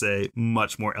trying to say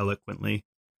much more eloquently.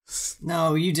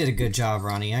 No, you did a good job,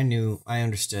 Ronnie. I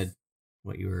understood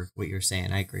what you were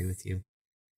saying. I agree with you.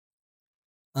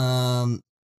 Not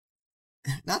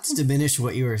to diminish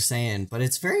what you were saying, but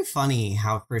it's very funny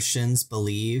how Christians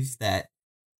believe that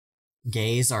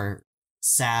gays are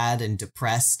sad and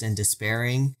depressed and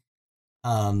despairing.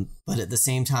 But at the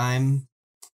same time,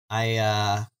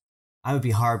 I would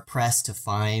be hard pressed to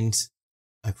find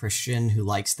a Christian who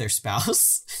likes their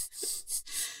spouse.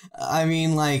 I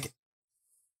mean, like,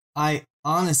 I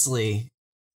honestly,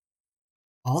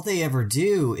 all they ever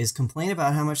do is complain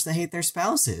about how much they hate their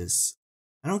spouses.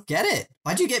 I don't get it.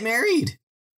 Why'd you get married?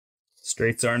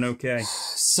 Straights aren't okay.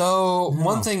 So No.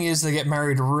 one thing is they get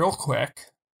married real quick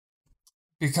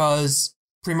because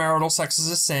premarital sex is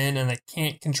a sin and they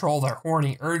can't control their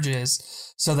horny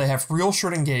urges. So they have real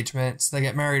short engagements. They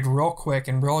get married real quick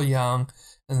and real young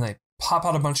and they pop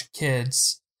out a bunch of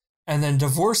kids. And then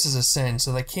divorce is a sin,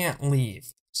 so they can't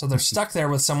leave. So they're stuck there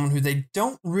with someone who they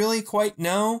don't really quite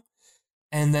know.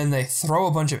 And then they throw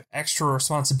a bunch of extra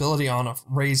responsibility on of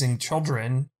raising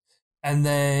children. And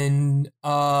then,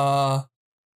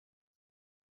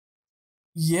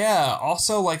 yeah,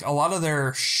 also, like, a lot of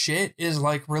their shit is,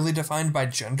 like, really defined by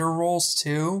gender roles,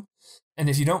 too. And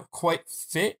if you don't quite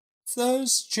fit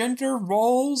those gender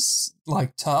roles,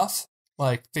 like, tough,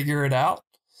 like, figure it out.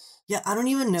 Yeah, I don't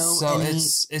even know. So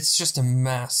it's just a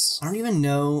mess. I don't even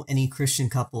know any Christian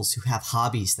couples who have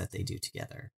hobbies that they do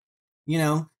together. You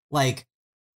know, like,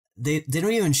 they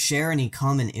don't even share any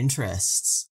common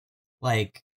interests.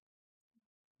 Like,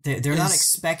 they're not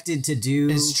expected to do...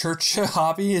 Is church a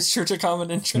hobby? Is church a common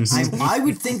interest? I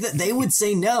would think that they would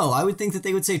say no. I would think that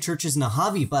they would say church isn't a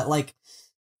hobby, but, like,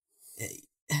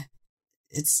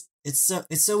 it's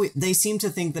so they seem to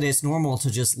think that it's normal to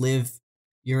just live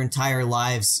your entire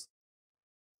lives,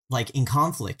 like, in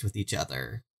conflict with each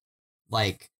other.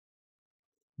 Like,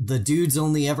 the dudes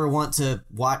only ever want to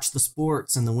watch the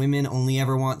sports and the women only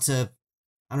ever want to,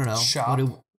 I don't know. Shop.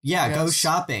 Go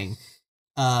shopping.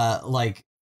 Like,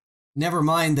 never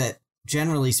mind that,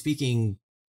 generally speaking,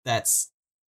 that's,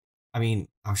 I mean,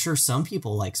 I'm sure some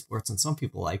people like sports and some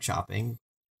people like shopping.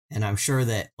 And I'm sure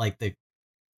that, like, the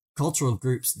cultural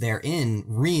groups they're in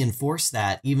reinforce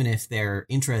that, even if their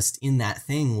interest in that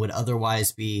thing would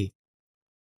otherwise be,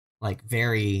 like,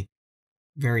 very,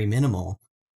 very minimal.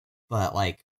 But,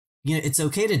 like, you know, it's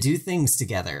okay to do things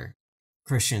together,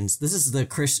 Christians. This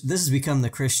has become the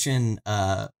Christian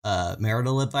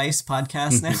marital advice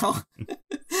podcast now.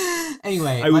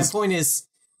 Anyway, my point is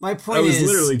I was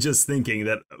literally just thinking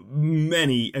that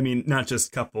many, I mean, not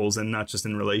just couples and not just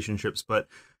in relationships, but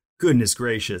goodness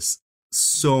gracious,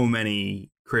 so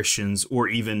many Christians or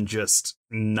even just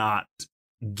not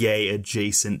gay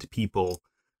adjacent people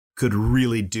could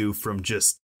really do from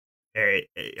just,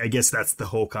 I guess that's the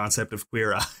whole concept of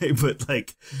Queer Eye, but,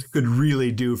 like, could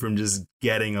really do from just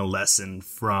getting a lesson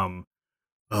from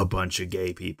a bunch of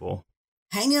gay people.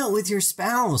 Hang out with your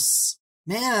spouse,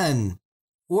 man.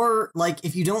 Or, like,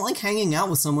 if you don't like hanging out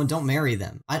with someone, don't marry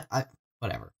them. I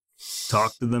whatever.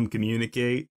 Talk to them,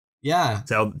 communicate. Yeah.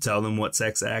 Tell them what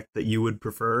sex act that you would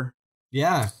prefer.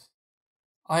 Yeah.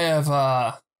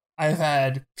 I I've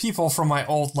had people from my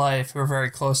old life who are very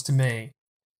close to me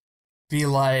be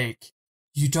like,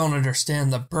 you don't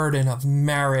understand the burden of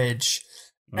marriage.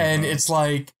 And it's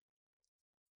like,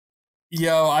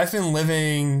 yo, I've been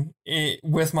living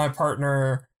with my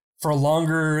partner for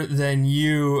longer than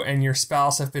you and your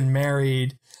spouse have been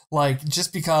married. Like,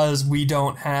 just because we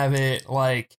don't have it,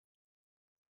 like,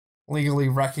 legally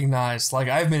recognized. Like,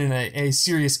 I've been in a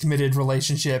serious committed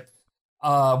relationship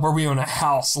where we own a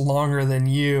house longer than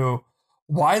you.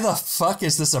 Why the fuck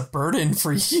is this a burden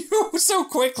for you so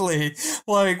quickly?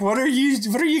 Like, what are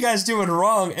you guys doing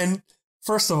wrong? And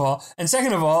first of all, and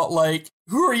second of all, like,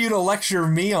 who are you to lecture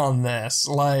me on this?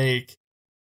 Like,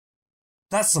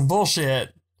 that's some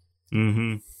bullshit.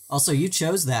 Mm-hmm. Also, you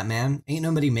chose that, man. Ain't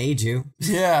nobody made you.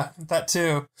 Yeah, that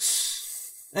too.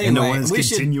 Anyway, and no one is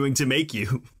continuing to make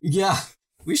you. Yeah,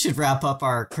 we should wrap up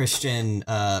our Christian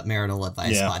marital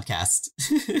advice podcast.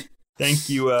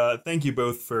 Thank you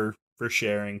both for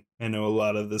sharing. I know a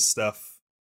lot of this stuff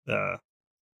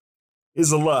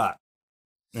is a lot,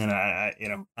 and I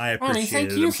appreciate Ronnie,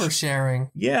 thank you for sharing.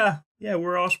 Yeah,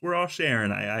 we're all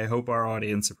sharing. I hope our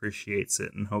audience appreciates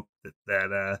it and hope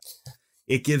that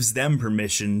it gives them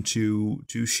permission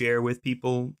to share with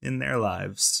people in their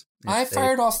lives. I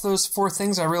fired off those 4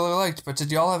 things I really liked, but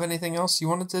did y'all have anything else you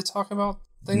wanted to talk about?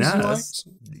 Things you liked?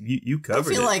 You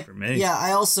covered it for me. Yeah,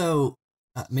 I also,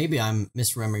 maybe I'm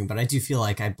misremembering, but I do feel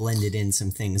like I blended in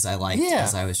some things I liked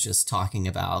as I was just talking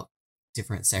about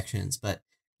different sections. But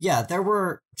yeah, there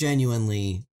were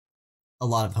genuinely a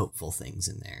lot of hopeful things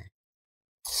in there.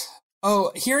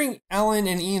 Oh, hearing Ellen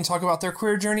and Ian talk about their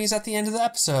queer journeys at the end of the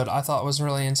episode, I thought was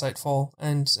really insightful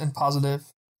and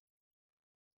positive.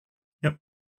 Yep.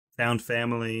 Found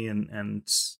family and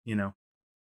you know,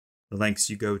 the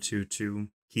lengths you go to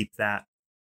keep that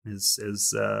is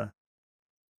it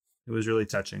was really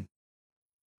touching.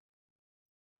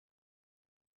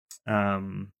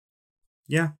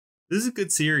 Yeah, this is a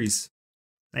good series.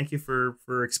 Thank you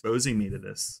for exposing me to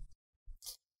this.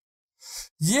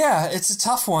 Yeah, it's a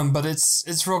tough one, but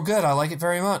it's real good. I like it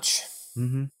very much.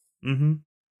 Well,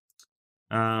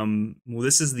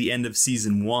 this is the end of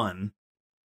season 1,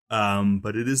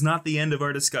 but it is not the end of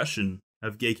our discussion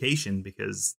of Gaycation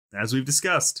because, as we've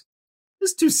discussed,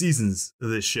 there's 2 seasons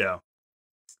of this show.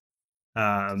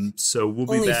 So we'll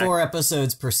be only back. 4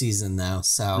 episodes per season, though.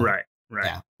 So right.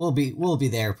 Yeah, we'll be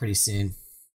there pretty soon.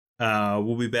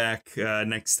 We'll be back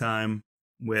next time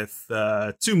with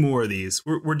 2 more of these.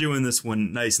 We're doing this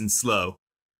one nice and slow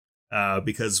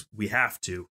because we have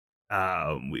to.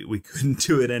 We couldn't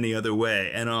do it any other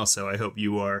way. And also, I hope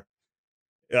you are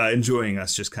enjoying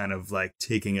us just kind of like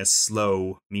taking a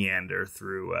slow meander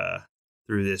through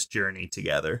this journey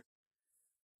together.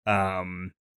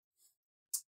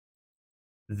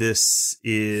 This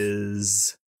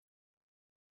is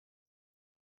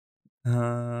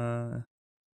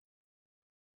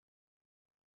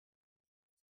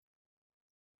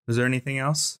was there anything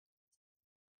else?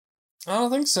 I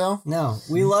don't think so. No,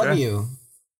 we love you.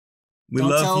 We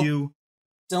love you.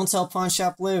 Don't tell Pawn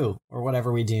Shop Lou or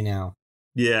whatever we do now.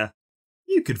 Yeah,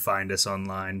 you could find us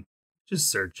online. Just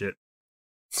search it.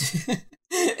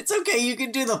 It's okay. You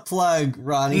can do the plug,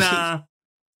 Ronnie. Nah,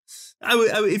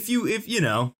 if you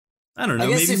know, I don't know.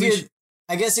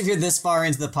 I guess if you're this far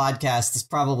into the podcast, this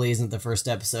probably isn't the first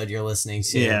episode you're listening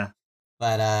to. Yeah,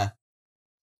 but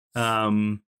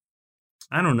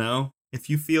I don't know. If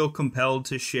you feel compelled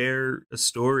to share a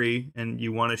story and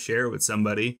you want to share it with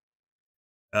somebody,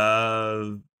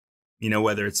 you know,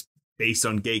 whether it's based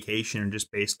on Gaycation or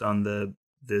just based on the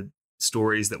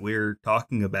stories that we're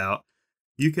talking about,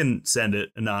 you can send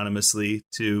it anonymously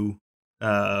to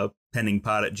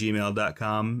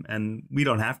penningpod@gmail.com, and we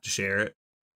don't have to share it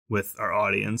with our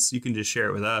audience. You can just share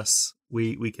it with us.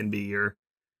 We can be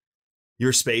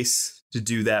your space to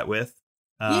do that with.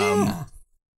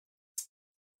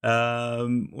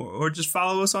 Or just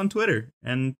follow us on Twitter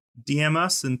and DM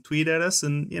us and tweet at us,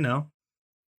 and you know,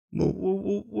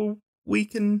 we'll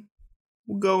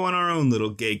go on our own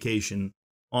little gaycation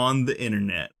on the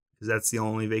internet, because that's the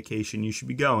only vacation you should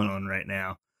be going on right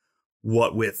now,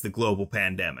 what with the global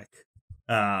pandemic.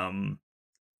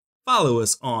 Follow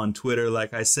us on Twitter,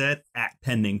 like I said,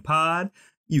 @PendingPod.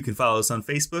 You can follow us on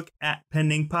Facebook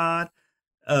 @PendingPod.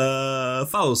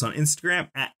 Follow us on Instagram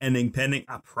 @EndingPending.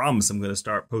 I promise I'm going to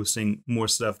start posting more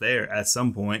stuff there at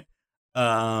some point.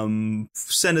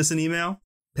 Send us an email,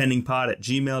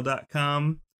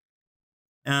 pendingpod@gmail.com.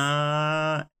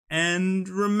 And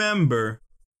remember,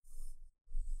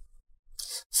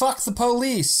 fuck the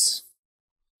police.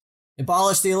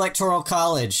 Abolish the Electoral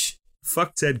College.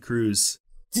 Fuck Ted Cruz.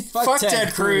 Fuck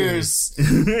Ted Cruz.